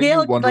 Gal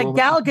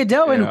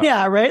Gadot,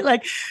 and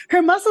right?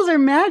 Her muscles are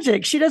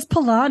magic. She does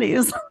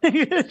Pilates.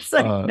 It's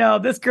no,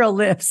 this girl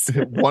lifts.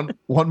 One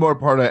more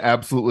part I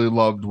absolutely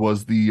loved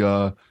was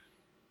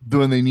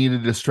when they need a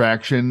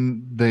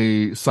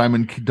distraction,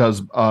 Simon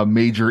does a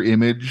major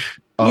image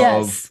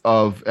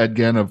of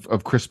Edgin,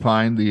 of Chris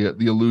Pine, the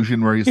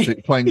illusion where he's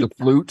playing the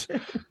flute,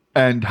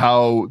 and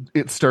how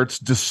it starts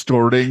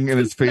distorting and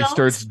his face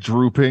starts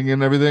drooping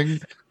and everything.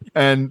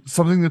 And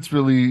something that's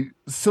really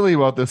silly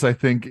about this, I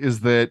think,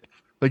 is that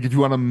if you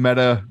want to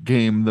meta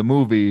game the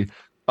movie,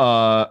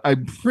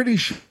 I'm pretty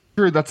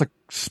sure that's a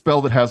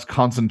spell that has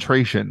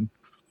concentration.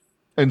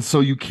 And so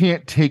you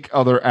can't take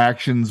other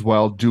actions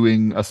while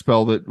doing a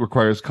spell that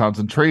requires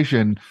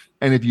concentration.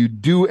 And if you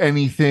do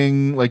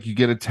anything, you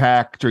get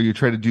attacked or you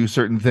try to do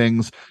certain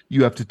things,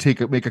 you have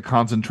to make a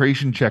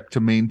concentration check to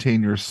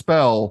maintain your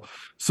spell.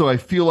 So I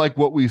feel like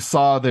what we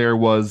saw there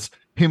was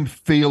him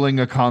failing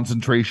a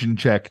concentration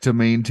check to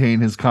maintain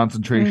his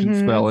concentration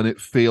spell, and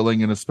it failing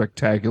in a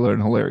spectacular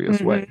and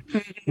hilarious way.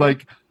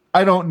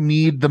 I don't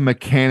need the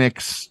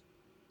mechanics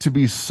to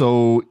be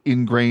so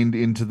ingrained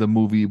into the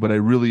movie, but I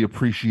really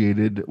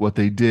appreciated what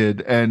they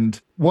did.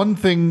 And one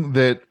thing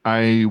that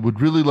I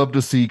would really love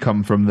to see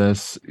come from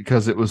this,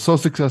 because it was so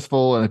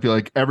successful, and I feel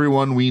like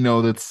everyone we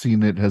know that's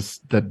seen it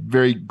has that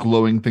very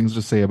glowing things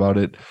to say about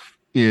it,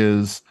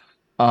 is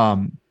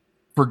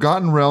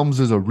Forgotten Realms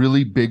is a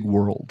really big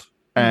world.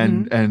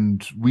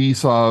 And we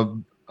saw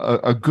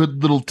a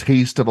good little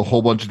taste of a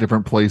whole bunch of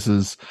different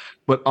places.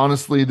 But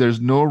honestly, there's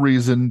no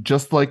reason,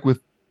 just like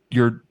with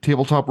your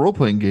tabletop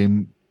role-playing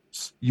game,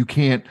 you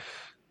can't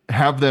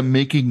have them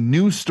making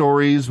new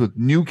stories with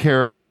new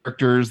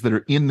characters that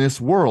are in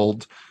this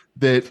world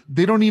that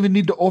they don't even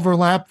need to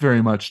overlap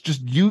very much.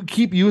 Just you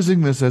keep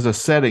using this as a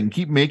setting,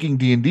 keep making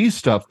D&D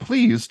stuff,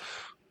 please.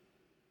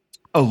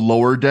 a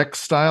Lower Deck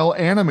style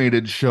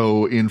animated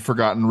show in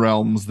Forgotten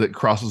Realms that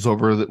crosses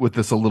over with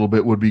this a little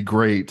bit would be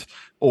great.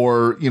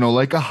 Or,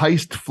 like a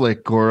heist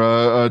flick or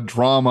a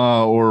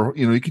drama, or,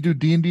 you could do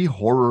D&D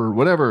horror,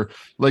 whatever.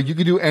 Like, you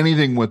could do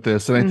anything with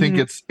this. And I think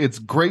it's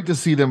great to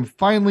see them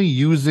finally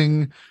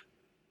using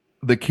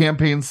the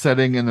campaign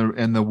setting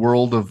and the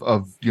world of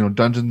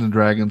Dungeons and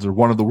Dragons, or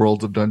one of the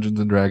worlds of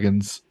Dungeons and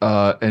Dragons,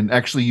 and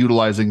actually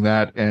utilizing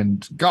that.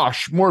 And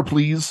gosh, more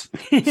please.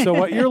 So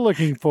what you're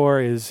looking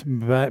for is,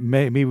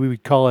 maybe we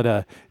would call it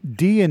a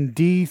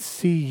D&D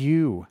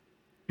CU.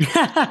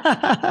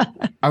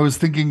 I was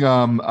thinking,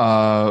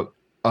 what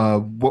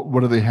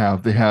do they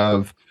have? They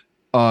have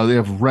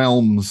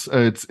realms.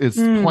 It's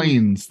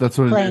planes. That's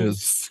what it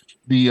is.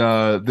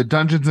 The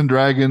Dungeons and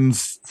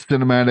Dragons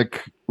cinematic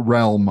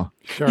realm.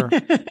 Sure.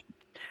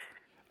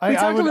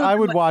 I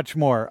would watch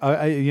more.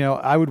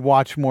 I would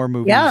watch more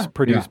movies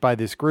produced by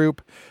this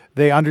group.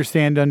 They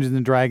understand Dungeons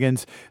and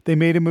Dragons. They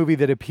made a movie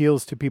that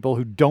appeals to people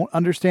who don't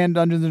understand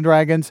Dungeons and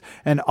Dragons,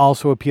 and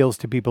also appeals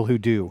to people who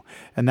do.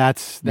 And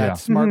that's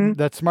smart.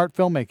 That's smart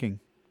filmmaking.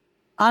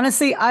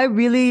 Honestly, I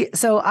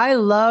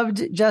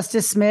loved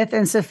Justice Smith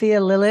and Sophia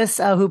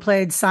Lillis, who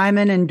played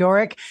Simon and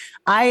Doric.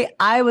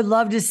 I would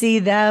love to see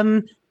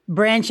them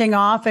branching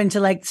off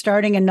into like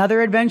starting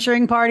another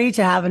adventuring party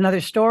to have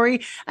another story.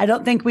 I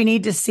don't think we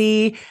need to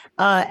see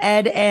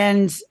Ed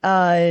and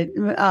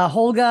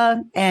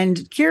Holga and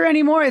Kira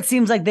anymore. It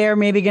seems like they're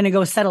maybe going to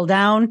go settle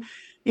down,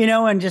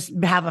 and just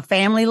have a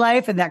family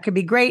life, and that could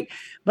be great.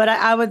 But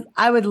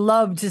I would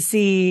love to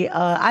see.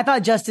 I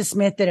thought Justice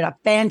Smith did a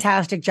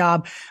fantastic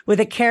job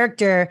with a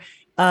character.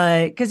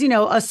 Because,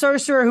 a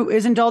sorcerer who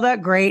isn't all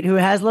that great, who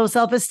has low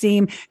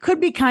self-esteem,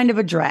 could be kind of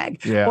a drag,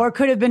 or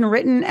could have been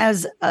written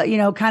as,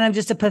 kind of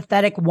just a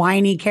pathetic,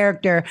 whiny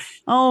character.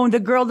 Oh,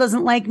 the girl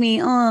doesn't like me.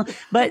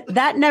 But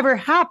that never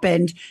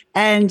happened.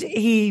 And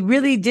he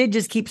really did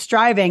just keep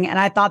striving. And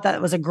I thought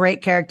that was a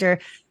great character.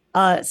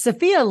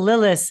 Sophia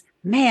Lillis,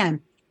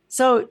 man.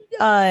 So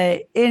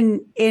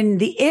in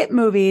the It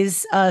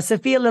movies,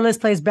 Sophia Lillis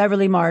plays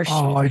Beverly Marsh.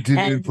 Oh, I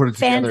didn't put it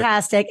together.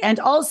 Fantastic. And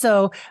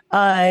also,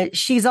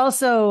 she's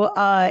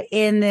also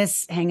in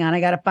this. Hang on,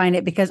 I got to find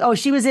it because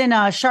she was in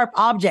Sharp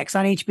Objects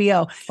on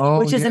HBO,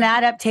 which is an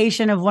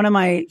adaptation of one of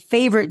my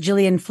favorite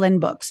Gillian Flynn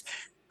books.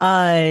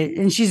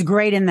 And she's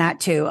great in that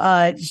too.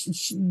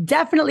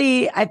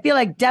 Definitely, I feel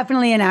like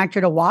definitely an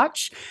actor to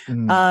watch.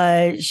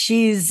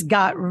 She's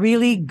got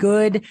really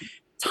good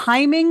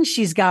timing.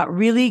 She's got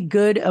really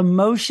good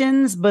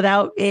emotions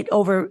without it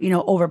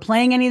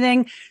overplaying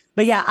anything.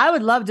 But yeah, I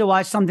would love to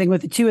watch something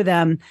with the two of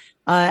them.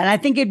 And I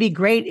think it'd be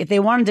great if they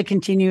wanted to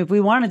continue, if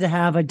we wanted to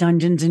have a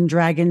Dungeons and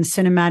Dragons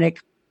cinematic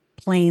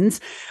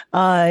planes,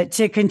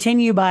 to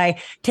continue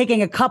by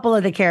taking a couple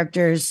of the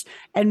characters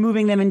and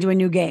moving them into a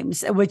new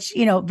games, which,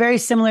 very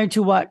similar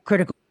to what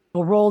Critical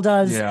Role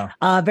does.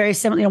 Very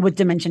similar, with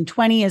Dimension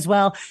 20 as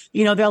well.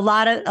 There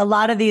are a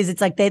lot of these.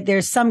 It's like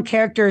there's some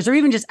characters or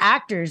even just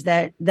actors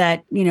that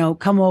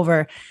come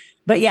over.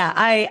 But yeah,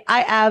 I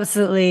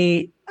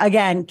absolutely,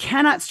 again,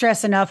 cannot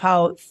stress enough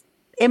how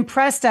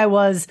impressed I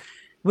was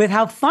with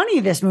how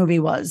funny this movie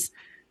was.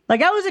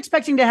 Like, I was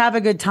expecting to have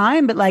a good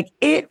time, but like,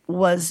 it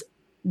was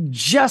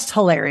just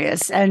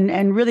hilarious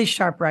and really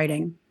sharp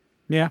writing.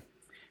 Yeah.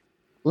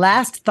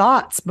 Last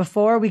thoughts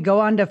before we go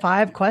on to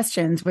 5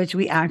 questions, which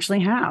we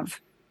actually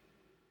have.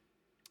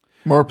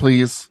 More,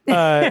 please.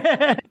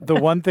 The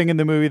one thing in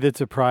the movie that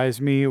surprised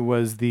me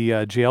was the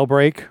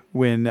jailbreak,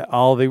 when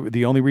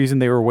the only reason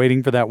they were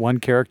waiting for that one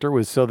character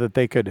was so that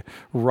they could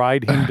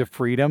ride him to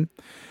freedom.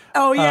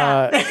 Oh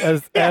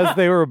yeah. As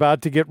they were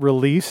about to get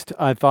released,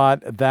 I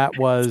thought that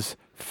was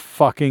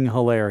fucking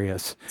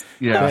hilarious.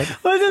 Yeah.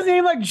 What was his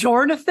name, like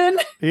Jonathan?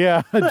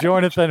 Yeah,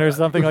 Jonathan or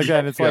something like that.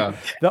 And it's like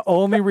the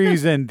only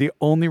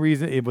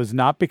reason it was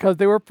not because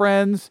they were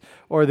friends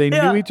or they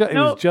knew each other. It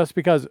was just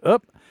because,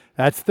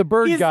 that's the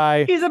bird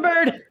guy. He's a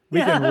bird. We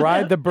can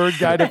ride the bird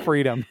guy to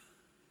freedom.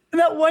 And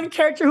that one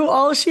character who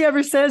all she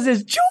ever says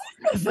is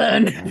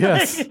Jonathan.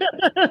 Yes.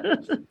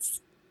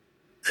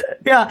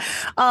 Yeah.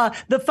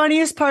 The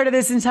funniest part of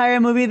this entire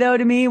movie, though,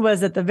 to me,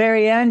 was at the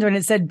very end when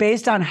it said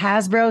based on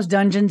Hasbro's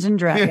Dungeons and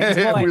Dragons.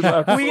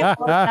 Boy, we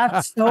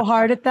laughed so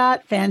hard at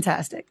that.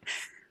 Fantastic.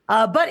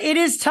 But it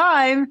is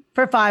time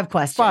for 5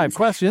 questions. 5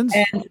 questions.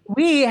 And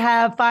we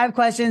have 5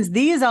 questions.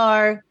 These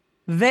are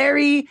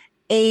very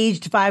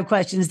aged 5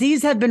 questions.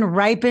 These have been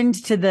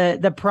ripened to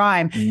the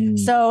prime.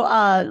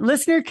 So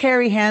listener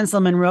Carrie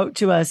Hanselman wrote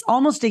to us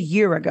almost a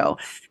year ago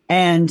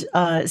and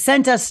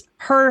sent us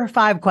her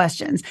 5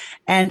 questions.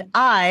 And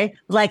I,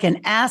 like an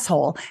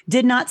asshole,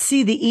 did not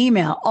see the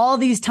email all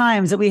these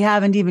times that we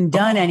haven't even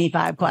done any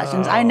 5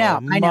 questions. I know.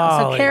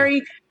 So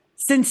Carrie,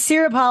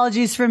 sincere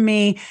apologies from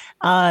me.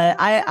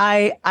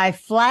 I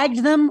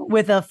flagged them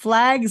with a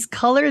flag's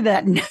color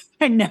that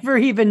I never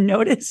even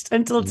noticed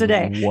until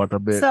today. What a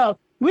bit. So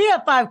we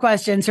have 5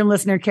 questions from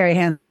listener Carrie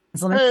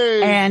Hanselman.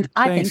 Hey, and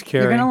I think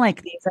Carrie. you're going to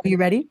like these. Are you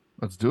ready?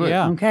 Let's do it.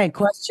 Yeah. Okay,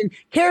 question.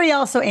 Carrie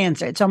also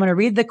answered. So I'm going to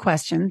read the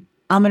question.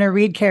 I'm going to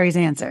read Carrie's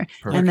answer.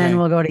 Perfect. And then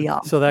we'll go to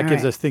y'all. So that All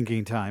gives right. us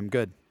thinking time.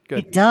 Good.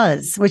 good. It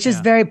does, which is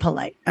very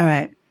polite. All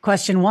right.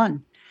 Question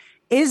 1.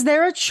 Is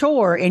there a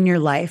chore in your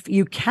life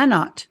you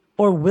cannot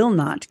or will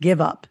not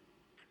give up?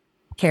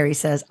 Carrie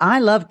says, I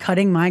love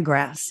cutting my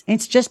grass.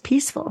 It's just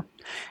peaceful.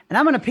 And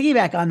I'm going to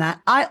piggyback on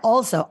that.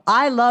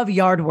 I love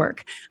yard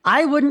work.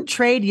 I wouldn't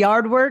trade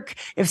yard work.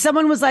 If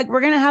someone was like, we're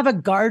going to have a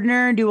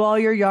gardener do all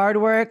your yard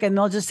work and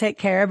they'll just take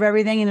care of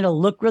everything and it'll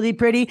look really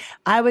pretty,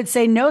 I would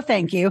say, no,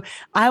 thank you.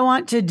 I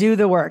want to do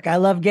the work. I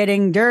love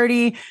getting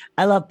dirty.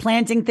 I love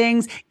planting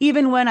things.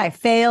 Even when I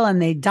fail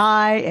and they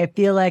die, I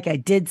feel like I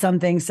did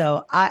something.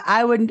 So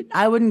I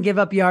wouldn't give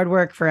up yard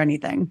work for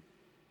anything.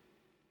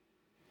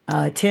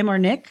 Tim or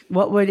Nick,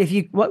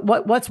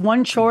 what's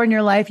one chore in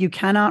your life you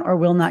cannot or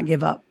will not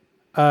give up?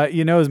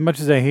 As much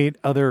as I hate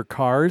other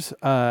cars,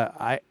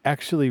 I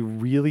actually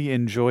really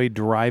enjoy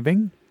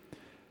driving.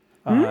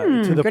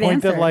 To the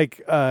point answer. that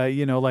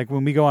like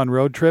when we go on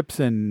road trips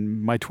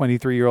and my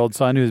 23-year-old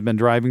son who's been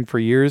driving for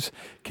years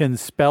can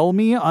spell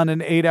me on an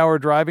 8-hour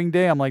driving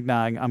day, I'm like,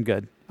 nah, I'm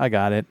good. I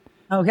got it.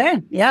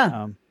 Okay.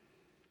 Yeah.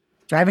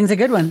 Driving's a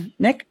good one.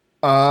 Nick?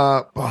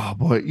 Oh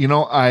boy.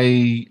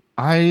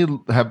 I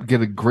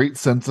get a great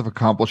sense of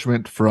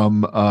accomplishment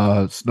from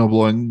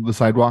snowblowing the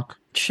sidewalk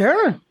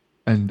Sure.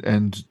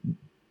 and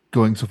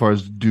going so far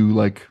as to do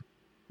like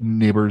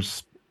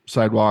neighbors'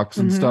 sidewalks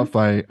and stuff.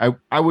 I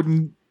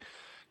wouldn't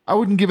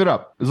give it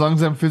up as long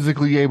as I'm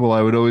physically able.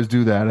 I would always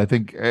do that. I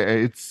think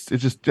it's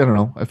just I don't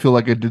know. I feel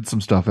like I did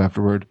some stuff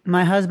afterward.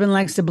 My husband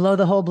likes to blow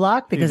the whole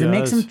block because it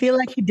makes him feel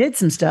like he did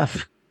some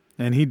stuff.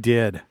 And he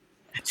did.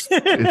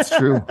 It's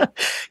true.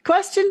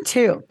 Question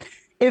 2.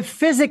 If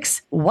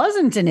physics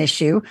wasn't an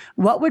issue,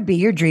 what would be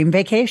your dream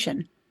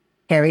vacation?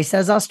 Carrie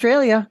says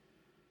Australia.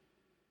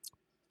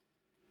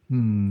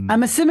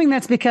 I'm assuming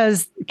that's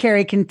because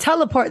Carrie can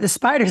teleport the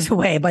spiders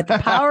away by the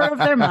power of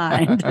their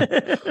mind.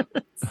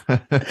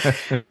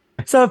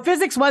 So if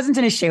physics wasn't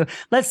an issue,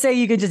 let's say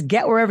you could just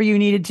get wherever you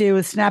needed to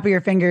with snap of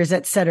your fingers,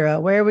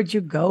 etc. Where would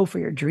you go for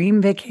your dream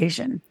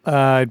vacation?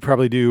 I'd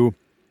probably do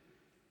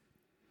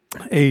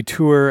a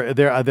tour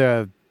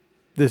there.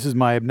 This is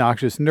my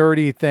obnoxious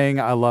nerdy thing.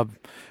 I love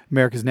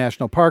America's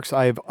national parks.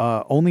 I've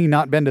only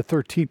not been to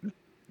 13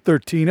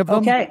 of them.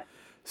 Okay.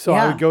 So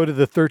I would go to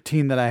the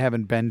 13 that I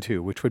haven't been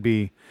to, which would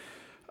be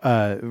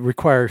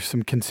require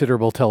some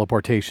considerable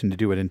teleportation to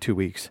do it in 2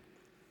 weeks.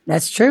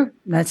 That's true.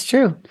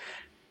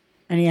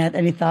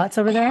 Any thoughts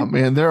over there? Oh,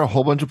 man, there are a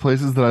whole bunch of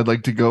places that I'd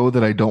like to go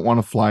that I don't want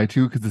to fly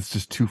to because it's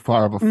just too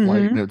far of a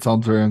flight and it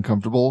sounds very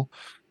uncomfortable.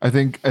 I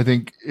think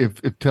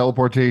if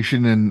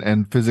teleportation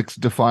and physics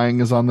defying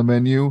is on the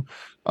menu,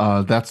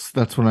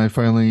 that's when I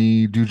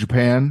finally do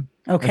Japan.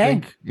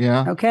 Okay.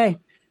 Yeah. Okay.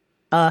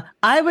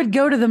 I would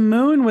go to the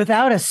moon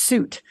without a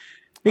suit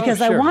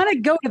because I want to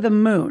go to the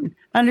moon.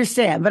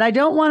 Understand, but I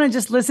don't want to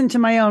just listen to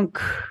my own.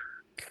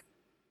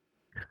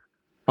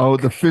 Oh,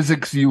 the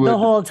physics you would the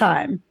whole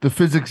time. The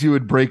physics you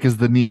would break is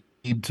the need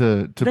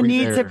to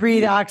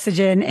breathe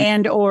oxygen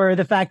and or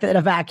the fact that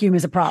a vacuum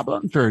is a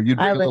problem. Sure, you'd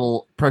bring a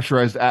little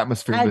pressurized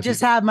atmosphere. I'd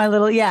just have my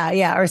little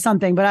or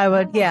something. But I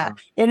would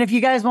And if you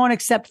guys won't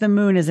accept the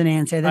moon as an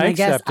answer, then I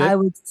guess I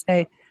would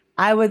say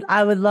I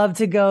would love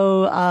to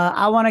go.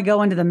 I want to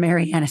go into the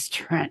Marianas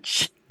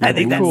Trench. I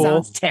think that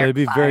sounds terrifying. That'd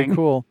be very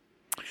cool.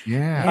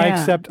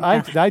 Yeah.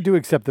 I do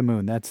accept the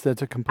moon. That's a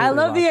complete. I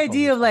love the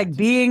idea of like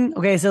being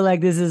okay. So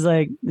like this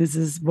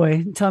is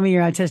boy. Tell me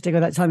you're autistic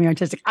without telling me you're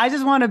autistic. I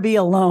just want to be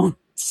alone,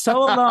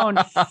 so alone,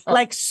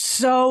 like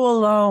so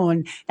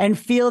alone, and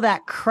feel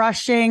that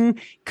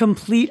crushing,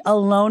 complete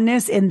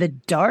aloneness in the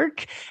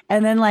dark,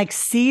 and then like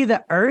see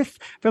the Earth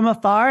from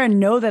afar and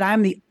know that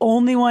I'm the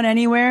only one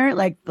anywhere,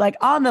 like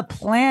on the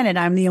planet.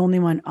 I'm the only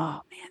one.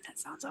 Oh man, that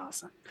sounds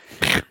awesome.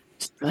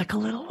 Like a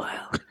little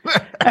while.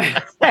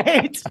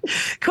 Right.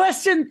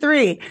 Question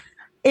 3.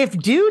 If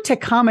due to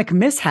comic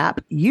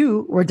mishap,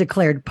 you were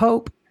declared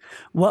Pope,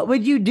 what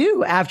would you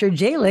do after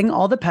jailing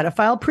all the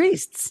pedophile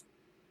priests?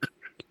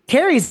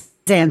 Carrie's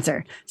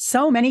answer.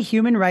 So many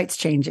human rights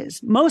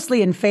changes,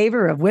 mostly in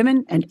favor of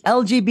women and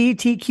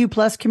LGBTQ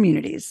plus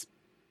communities.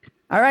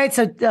 All right.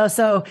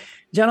 So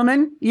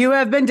gentlemen, you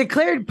have been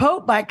declared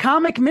Pope by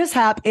comic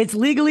mishap. It's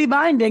legally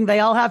binding.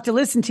 They all have to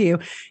listen to you.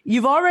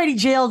 You've already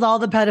jailed all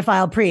the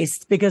pedophile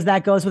priests because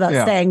that goes without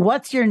saying.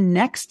 What's your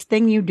next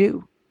thing you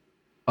do?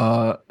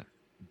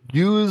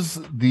 Use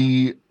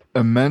the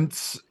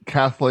immense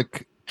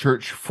Catholic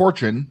Church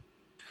fortune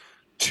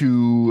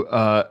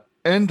to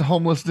end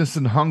homelessness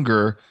and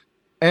hunger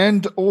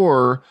and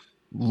or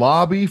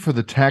lobby for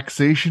the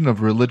taxation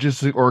of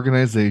religious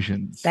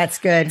organizations. That's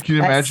good. Can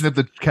you imagine if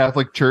the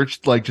Catholic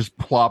Church like just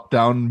plopped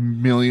down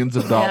millions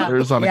of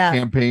dollars on a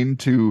campaign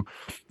to,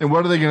 and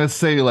what are they going to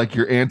say? Like,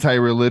 you're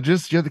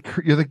anti-religious? You're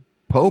the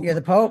Pope. You're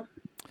the Pope.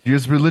 You're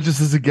as religious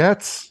as it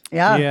gets.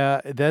 Yeah. Yeah,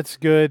 that's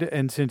good.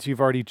 And since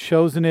you've already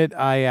chosen it,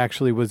 I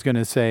actually was going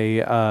to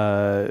say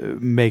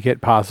make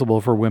it possible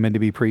for women to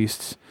be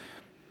priests.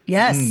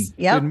 Yes.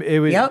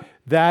 Yep.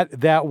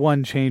 That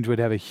one change would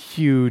have a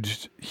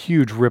huge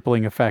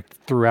rippling effect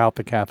throughout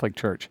the Catholic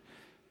Church.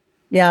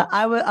 Yeah,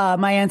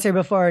 my answer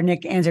before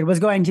Nick answered was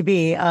going to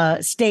be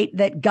state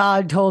that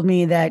God told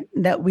me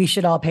that we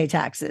should all pay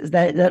taxes,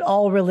 that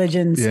all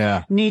religions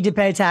need to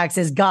pay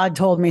taxes. God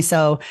told me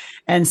so,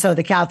 and so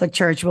the Catholic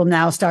Church will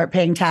now start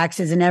paying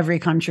taxes in every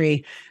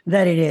country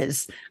that it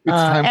is.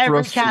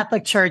 Every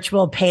Catholic Church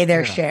will pay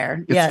their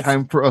share. It's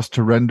time for us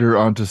to render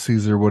unto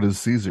Caesar what is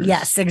Caesar's.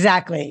 Yes,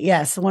 exactly.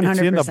 Yes, 100%. It's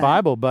in the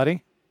Bible,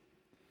 buddy.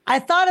 I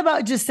thought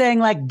about just saying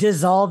like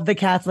dissolve the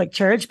Catholic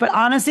Church, but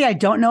honestly, I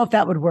don't know if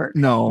that would work.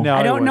 No,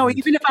 I don't know.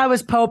 Even if I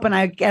was Pope and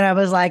I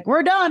was like,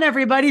 we're done,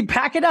 everybody,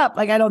 pack it up.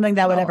 Like, I don't think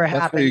that would ever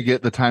happen. That's how you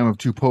get the time of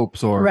two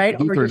popes or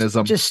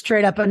Lutheranism. Or just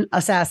straight up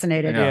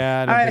assassinated.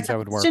 Yeah, I don't think that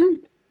would work.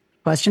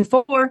 Question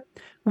 4.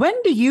 When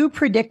do you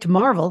predict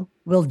Marvel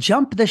will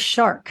jump the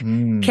shark?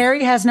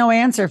 Carrie has no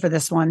answer for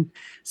this one.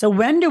 So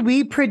when do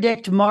we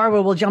predict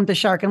Marvel will jump the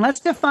shark? And let's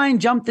define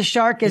jump the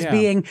shark as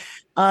being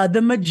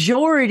the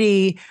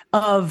majority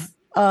of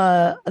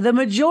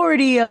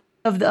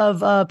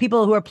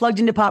people who are plugged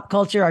into pop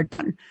culture are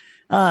done.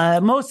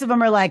 Most of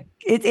them are like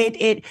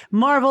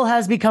Marvel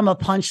has become a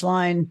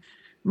punchline.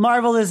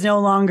 Marvel is no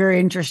longer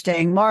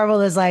interesting.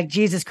 Marvel is like,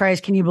 Jesus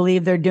Christ, can you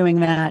believe they're doing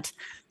that?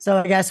 So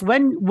I guess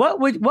what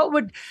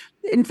would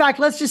in fact,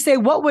 let's just say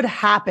what would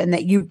happen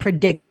that you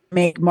predict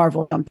make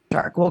Marvel jump the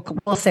shark?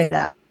 We'll say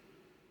that.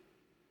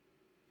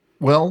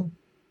 Well,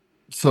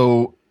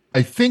 so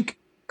I think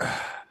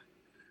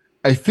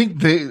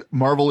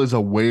Marvel is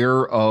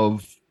aware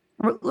of.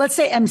 Let's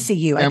say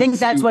MCU. I think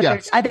that's what.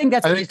 Yes. I think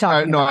that's what you're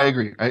talking about. No, I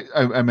agree.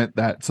 I meant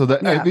that. So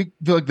that I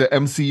feel like the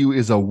MCU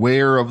is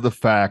aware of the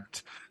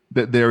fact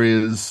that there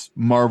is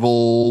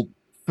Marvel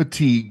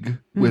fatigue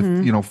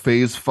with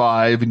Phase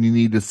 5, and you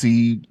need to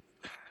see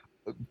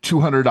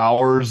 200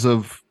 hours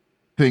of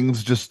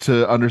things just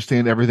to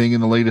understand everything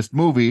in the latest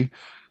movie.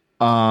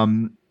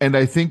 And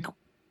I think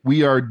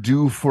we are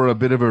due for a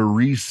bit of a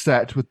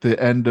reset with the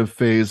end of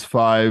Phase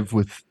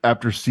 5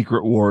 after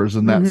Secret Wars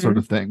and that sort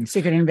of thing.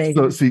 Secret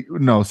Invasion.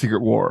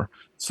 Secret War.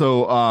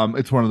 So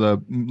it's one of the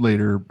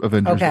later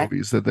Avengers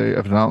movies that they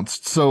have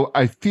announced. So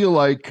I feel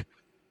like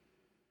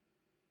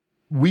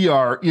we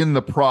are in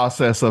the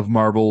process of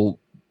Marvel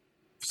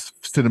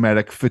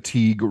cinematic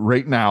fatigue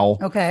right now.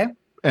 Okay.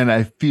 And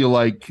I feel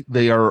like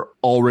they are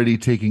already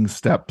taking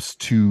steps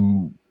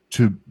to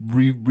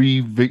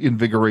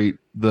reinvigorate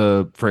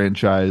the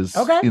franchise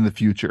in the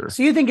future.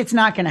 So you think it's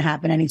not going to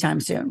happen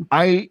anytime soon?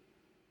 I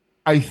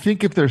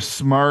think if they're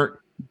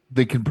smart,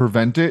 they can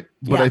prevent it.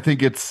 But I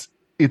think it's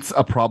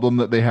a problem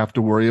that they have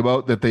to worry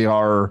about that they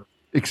are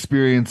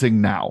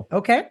experiencing now.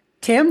 Okay.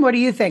 Tim, what do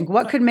you think?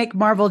 What could make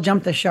Marvel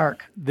jump the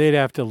shark? They'd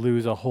have to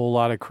lose a whole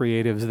lot of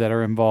creatives that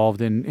are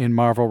involved in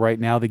Marvel right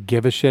now that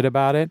give a shit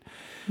about it.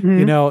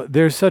 You know,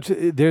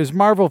 there's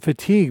Marvel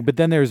fatigue, but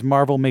then there's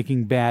Marvel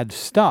making bad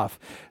stuff.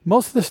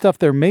 Most of the stuff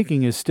they're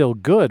making is still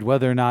good,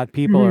 whether or not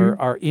people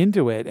are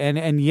into it.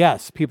 And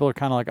yes, people are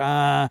kind of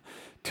like,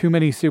 too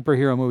many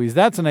superhero movies.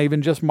 That's not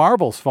even just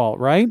Marvel's fault,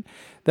 right?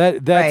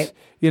 That's right.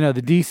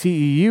 The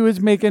DCEU is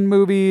making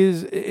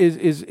movies,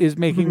 is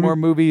making more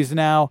movies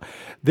now.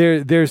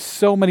 There's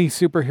so many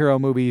superhero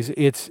movies.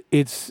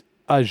 It's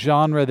a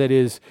genre that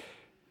is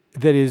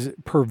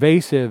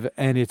pervasive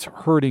and it's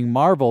hurting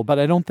Marvel. But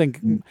I don't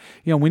think,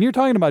 when you're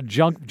talking about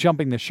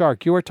jumping the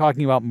shark, you are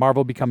talking about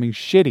Marvel becoming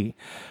shitty.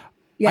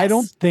 Yes. I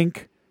don't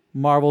think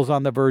Marvel's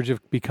on the verge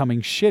of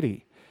becoming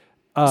shitty.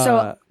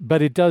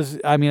 But it does.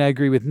 I mean, I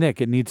agree with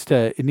Nick. It needs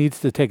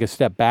to take a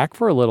step back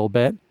for a little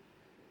bit.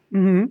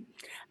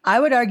 I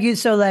would argue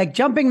so. Like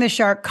jumping the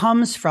shark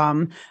comes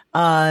from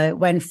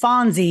when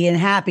Fonzie in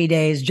Happy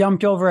Days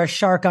jumped over a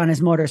shark on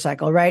his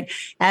motorcycle, right?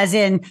 As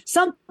in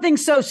something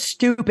so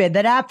stupid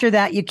that after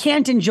that you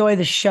can't enjoy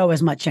the show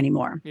as much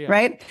anymore,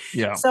 right?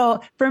 Yeah.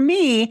 So for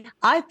me,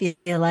 I feel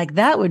like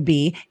that would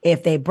be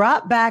if they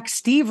brought back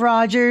Steve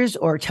Rogers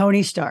or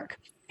Tony Stark.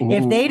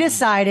 If they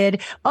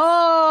decided,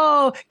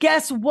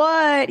 guess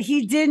what?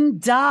 He didn't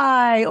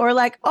die. Or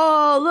like,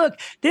 look,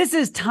 this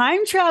is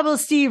time travel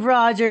Steve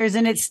Rogers.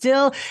 And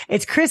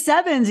it's Chris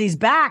Evans. He's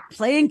back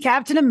playing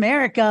Captain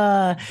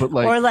America.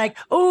 Or like,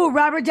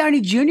 Robert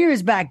Downey Jr.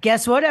 is back.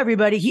 Guess what,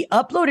 everybody? He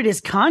uploaded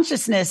his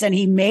consciousness and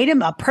he made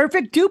him a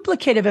perfect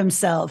duplicate of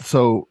himself.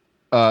 So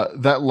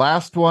that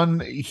last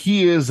one,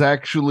 he is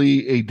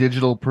actually a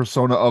digital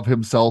persona of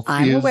himself.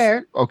 I'm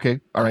aware.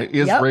 Okay. All right.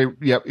 Is Ironheart.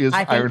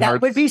 I think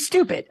that would be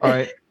stupid. All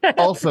right.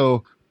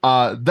 Also,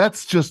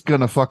 that's just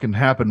going to fucking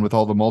happen with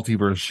all the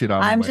multiverse shit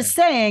on I'm just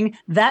saying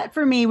that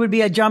for me would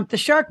be a jump the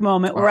shark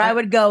moment where I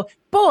would go,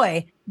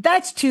 boy,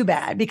 that's too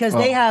bad because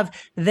they have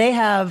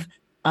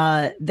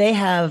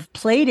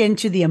played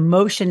into the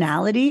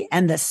emotionality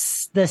and the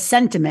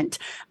sentiment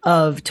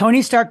of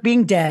Tony Stark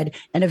being dead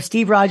and of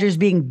Steve Rogers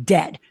being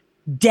dead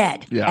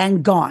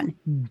and gone,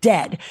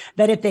 dead.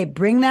 That if they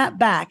bring that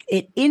back,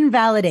 it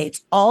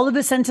invalidates all of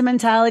the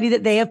sentimentality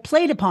that they have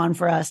played upon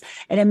for us.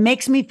 And it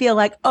makes me feel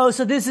like,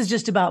 so this is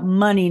just about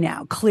money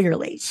now,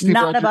 clearly,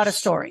 not about a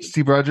story.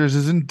 Steve Rogers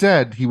isn't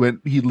dead. He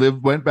went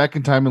back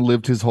in time and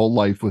lived his whole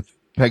life with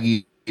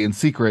Peggy in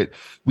secret.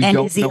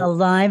 Is he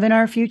alive in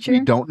our future? We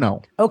don't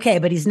know. Okay,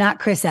 but he's not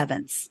Chris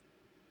Evans.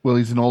 Well,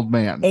 he's an old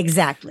man.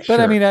 Exactly. But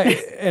Sure. I mean, I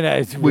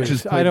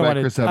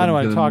don't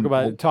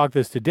want to talk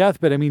this to death.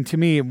 But I mean, to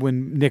me,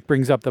 when Nick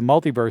brings up the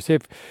multiverse,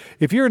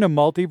 if you're in a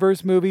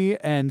multiverse movie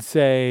and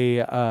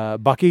say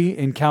Bucky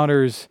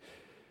encounters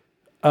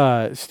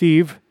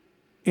Steve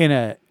in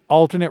an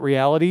alternate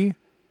reality,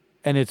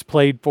 and it's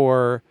played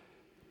for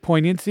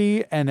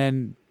poignancy,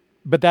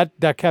 but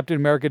that Captain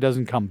America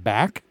doesn't come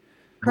back.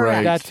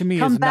 Correct. That to me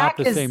Come is not back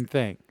the same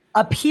thing.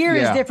 Appear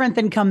is different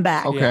than come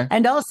back. Okay.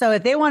 And also,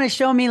 if they want to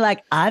show me,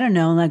 like, I don't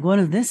know, like, what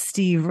if this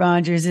Steve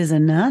Rogers is a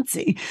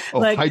Nazi?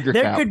 Like, Hydra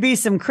there Cap. could be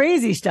some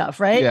crazy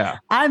stuff, right? Yeah.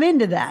 I'm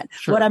into that.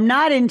 Sure. What I'm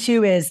not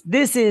into is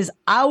this is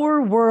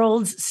our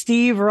world's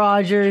Steve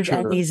Rogers, Sure.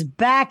 and he's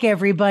back,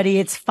 everybody.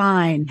 It's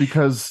fine.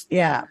 Because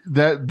Yeah.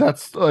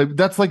 that's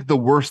like the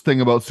worst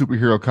thing about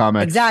superhero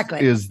comics. Exactly.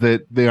 Is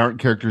that they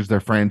aren't characters, they're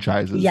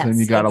franchises. Yes, and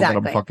you got to let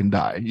exactly. them fucking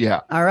die. Yeah.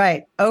 All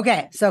right.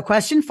 Okay. So,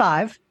 question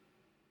 5.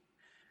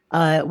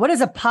 What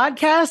is a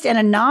podcast and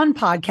a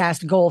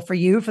non-podcast goal for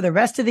you for the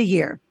rest of the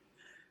year?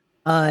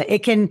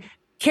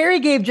 Carrie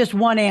gave just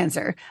one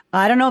answer.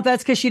 I don't know if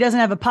that's because she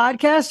doesn't have a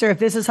podcast or if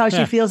this is how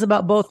she feels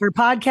about both her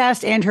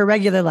podcast and her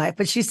regular life.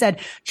 But she said,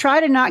 try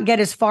to not get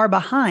as far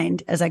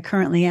behind as I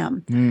currently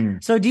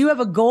am. So do you have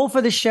a goal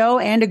for the show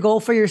and a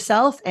goal for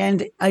yourself?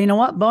 And you know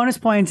what? Bonus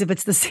points if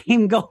it's the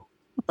same goal.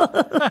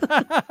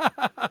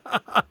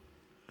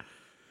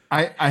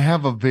 I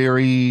have a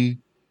very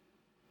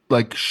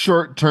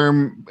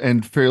short-term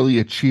and fairly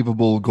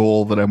achievable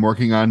goal that I'm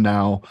working on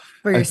now.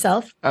 For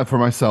yourself? For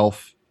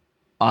myself.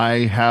 I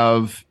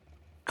have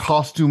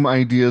costume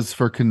ideas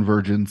for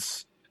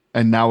Convergence,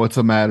 and now it's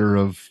a matter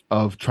of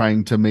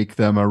trying to make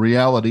them a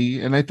reality.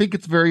 And I think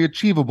it's very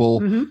achievable.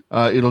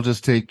 Mm-hmm. It'll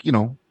just take,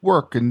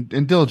 work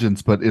and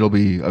diligence, but it'll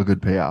be a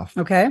good payoff.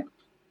 Okay.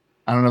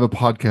 I don't have a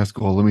podcast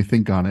goal. Let me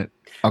think on it.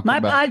 My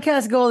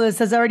podcast goal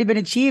has already been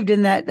achieved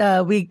in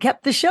that we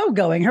kept the show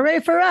going. Hooray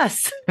for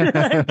us.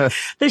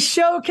 The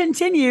show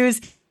continues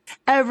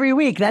every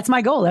week. That's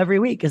my goal every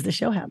week as the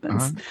show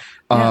happens.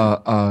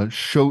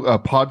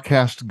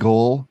 Podcast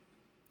goal.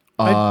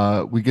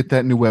 We get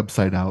that new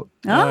website out.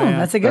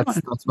 That's a good one.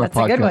 That's my That's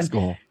a good one. podcast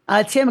goal.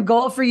 Tim,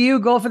 goal for you,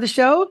 goal for the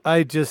show?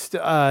 I just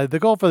the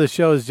goal for the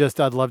show is just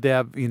I'd love to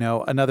have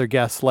another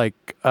guest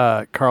like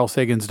Carl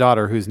Sagan's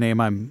daughter, whose name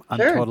I'm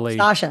Sure. totally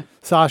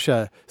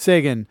Sasha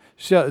Sagan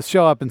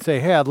show up and say,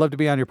 hey, I'd love to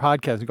be on your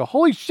podcast, and go,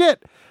 holy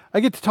shit, I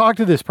get to talk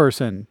to this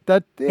person.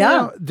 That'd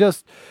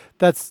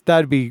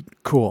be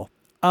cool.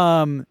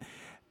 And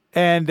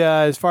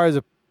as far as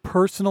a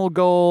personal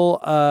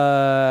goal,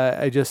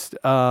 I just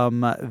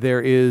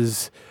there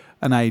is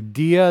an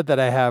idea that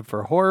I have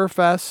for Horror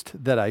Fest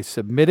that I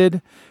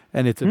submitted,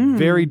 and it's a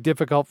very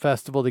difficult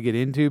festival to get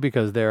into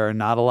because there are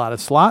not a lot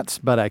of slots,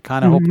 but I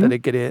kind of hope that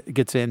it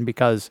gets in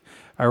because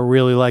I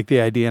really like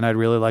the idea and I'd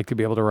really like to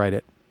be able to write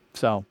it.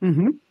 So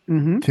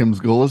Tim's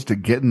goal is to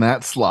get in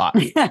that slot.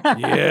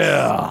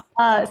 yeah.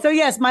 So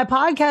yes, my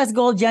podcast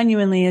goal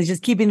genuinely is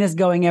just keeping this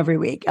going every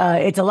week.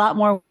 It's a lot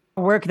more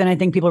work than I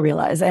think people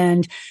realize,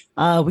 and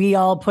we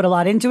all put a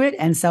lot into it,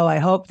 and so I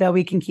hope that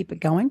we can keep it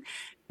going.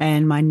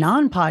 And my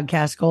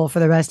non-podcast goal for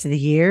the rest of the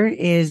year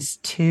is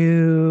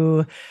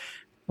to,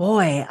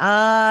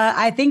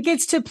 I think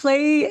it's to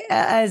play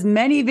as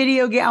many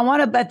video games. I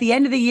want to, at the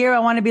end of the year, I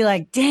want to be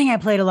like, dang, I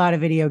played a lot of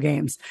video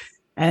games.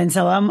 And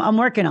so I'm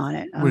working on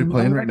it. What are you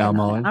playing right now,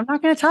 Molly? I'm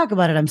not going to talk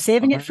about it. I'm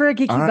saving it for a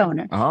geeky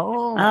boner.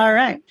 Oh. All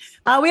right.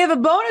 We have a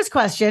bonus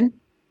question.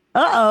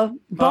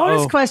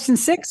 Bonus question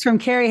 6 from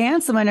Carrie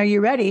Hanselman. Are you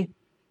ready?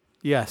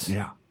 Yes.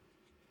 Yeah.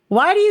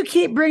 Why do you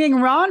keep bringing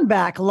Ron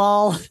back,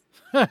 lol?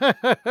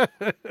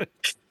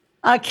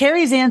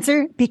 Carrie's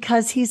answer,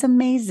 because he's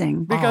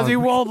amazing. Because he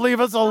won't leave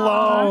us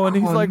alone.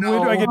 He's like,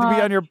 when do I get to be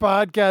on your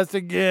podcast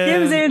again?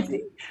 Tim's answer.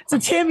 So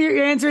Tim,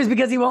 your answer is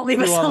because he won't leave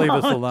us alone. He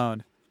won't leave us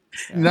alone.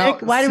 Now,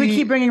 Nick, why do we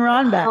keep bringing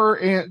Ron back?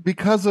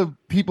 Because of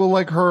people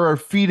like her are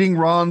feeding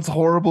Ron's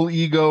horrible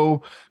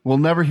ego. We'll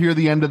never hear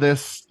the end of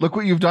this. Look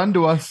what you've done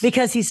to us.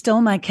 Because he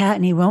stole my cat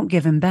and he won't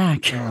give him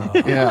back.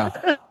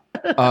 Yeah.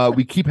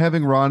 We keep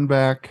having Ron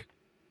back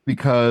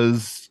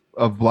because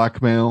of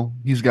blackmail.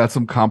 He's got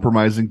some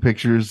compromising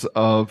pictures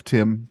of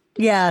Tim.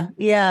 Yeah.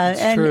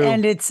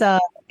 And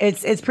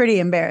it's pretty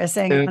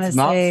embarrassing. And it's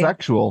not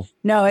sexual.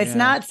 No, it's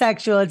not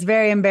sexual. It's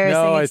very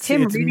embarrassing. No, it's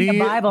Tim reading the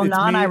Bible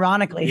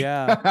non-ironically.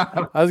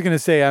 Yeah. I was going to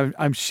say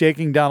I'm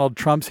shaking Donald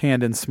Trump's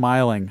hand and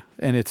smiling.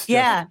 And it's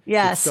just,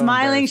 it's so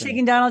smiling,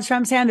 shaking Donald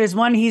Trump's hand. There's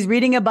one, he's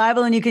reading a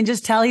Bible and you can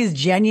just tell he's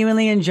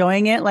genuinely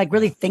enjoying it, like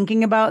really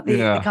thinking about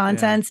the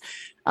contents.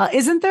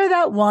 Isn't there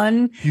that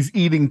one? He's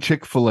eating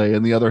Chick-fil-A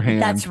in the other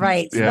hand. That's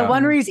right. Yeah. The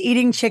one where he's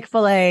eating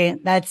Chick-fil-A.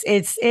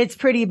 It's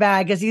pretty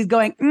bad because he's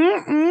going,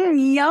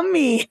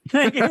 yummy.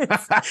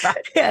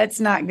 It's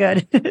not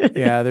good.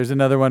 Yeah, there's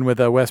another one with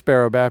a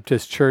Westboro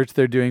Baptist Church.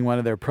 They're doing one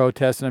of their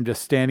protests, and I'm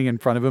just standing in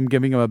front of him,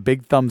 giving him a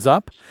big thumbs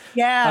up.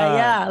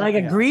 Like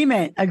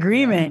agreement.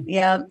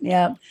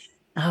 Yeah.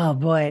 Oh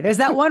boy, there's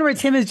that one where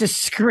Tim is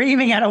just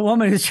screaming at a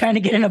woman who's trying to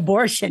get an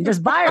abortion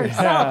just by herself.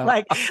 Yeah.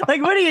 Like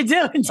what are you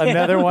doing, Tim?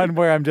 Another one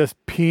where I'm just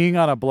peeing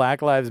on a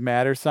Black Lives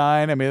Matter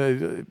sign. I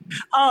mean,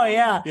 oh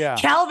yeah,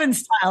 Calvin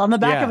style on the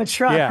back of a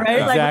truck, right?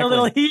 Exactly. Like with a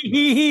little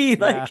hee.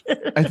 Like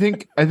I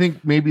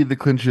think maybe the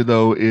clincher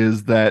though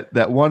is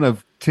that one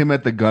of Tim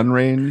at the gun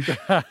range,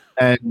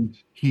 and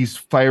he's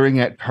firing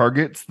at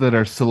targets that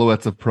are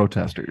silhouettes of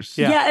protesters.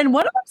 Yeah, and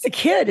one of them's a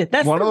kid.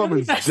 That's one of them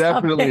is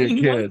definitely a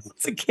kid.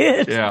 It's a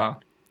kid. Yeah.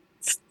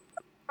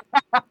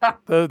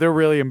 They're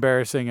really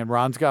embarrassing, and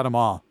Ron's got them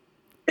all.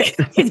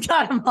 He's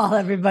got them all,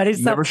 everybody.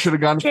 So, never should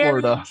have gone to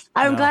Carrie, Florida.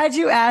 I'm glad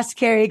you asked,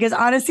 Carrie, because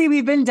honestly,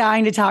 we've been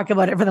dying to talk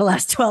about it for the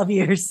last 12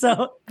 years.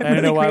 So I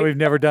don't know why we've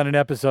never done an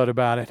episode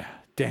about it.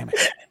 Damn it.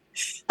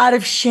 Out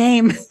of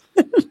shame.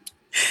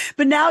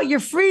 But now you're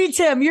free,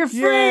 Tim. You're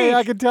free. Yay,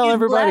 I can tell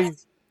everybody.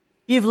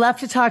 You've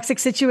left a toxic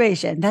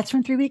situation. That's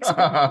from 3 weeks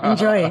ago.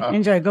 Enjoy it.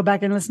 Enjoy. Go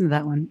back and listen to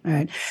that one. All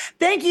right.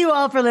 Thank you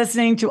all for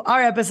listening to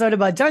our episode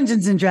about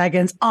Dungeons and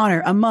Dragons: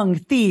 Honor Among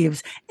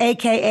Thieves,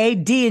 aka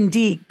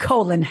D&D :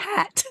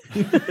 hat.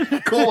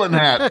 Colon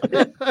hat.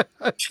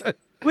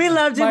 We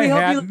loved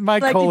it. My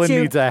colon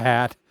needs a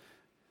hat.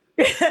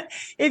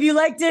 If you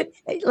liked it,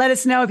 let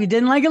us know. If you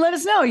didn't like it, let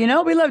us know.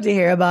 We love to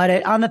hear about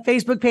it. On the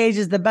Facebook page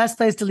is the best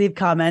place to leave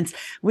comments.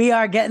 We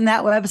are getting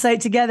that website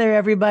together,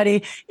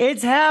 everybody.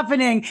 It's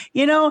happening.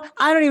 I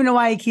don't even know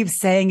why I keep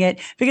saying it,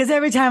 because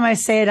every time I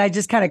say it, I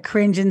just kind of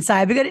cringe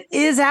inside, because it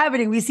is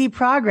happening. We see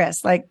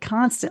progress like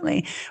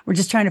constantly. We're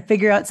just trying to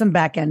figure out some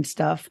back end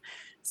stuff.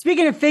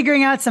 Speaking of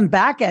figuring out some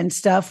back end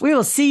stuff, we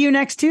will see you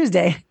next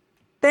Tuesday.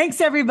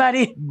 Thanks,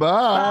 everybody.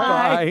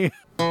 Bye.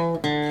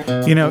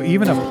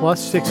 Even a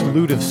 +6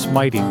 loot of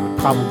smiting would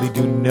probably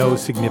do no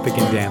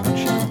significant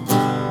damage.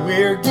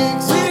 We're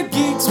geeks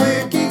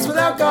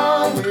without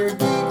God. We're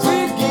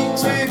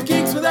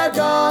geeks without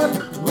God.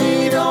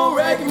 We don't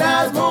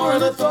recognize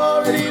moral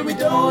authority. We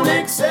don't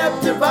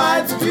accept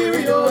divine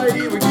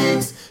superiority. We're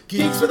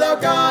geeks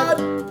without God.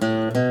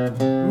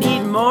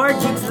 Need more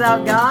Geeks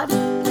Without God?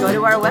 Go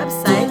to our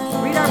website,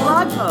 read our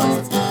blog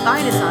posts,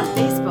 find us on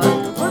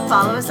Facebook, or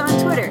follow us on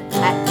Twitter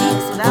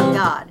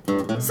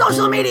 @GeeksWithoutGod.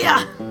 Social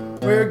media!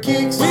 We're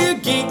geeks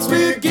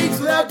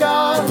without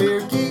God.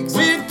 We're geeks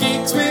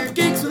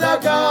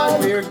without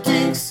God. We're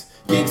geeks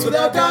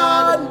without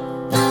God.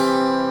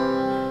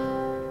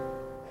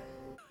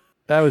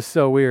 That was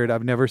so weird.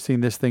 I've never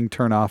seen this thing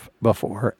turn off before.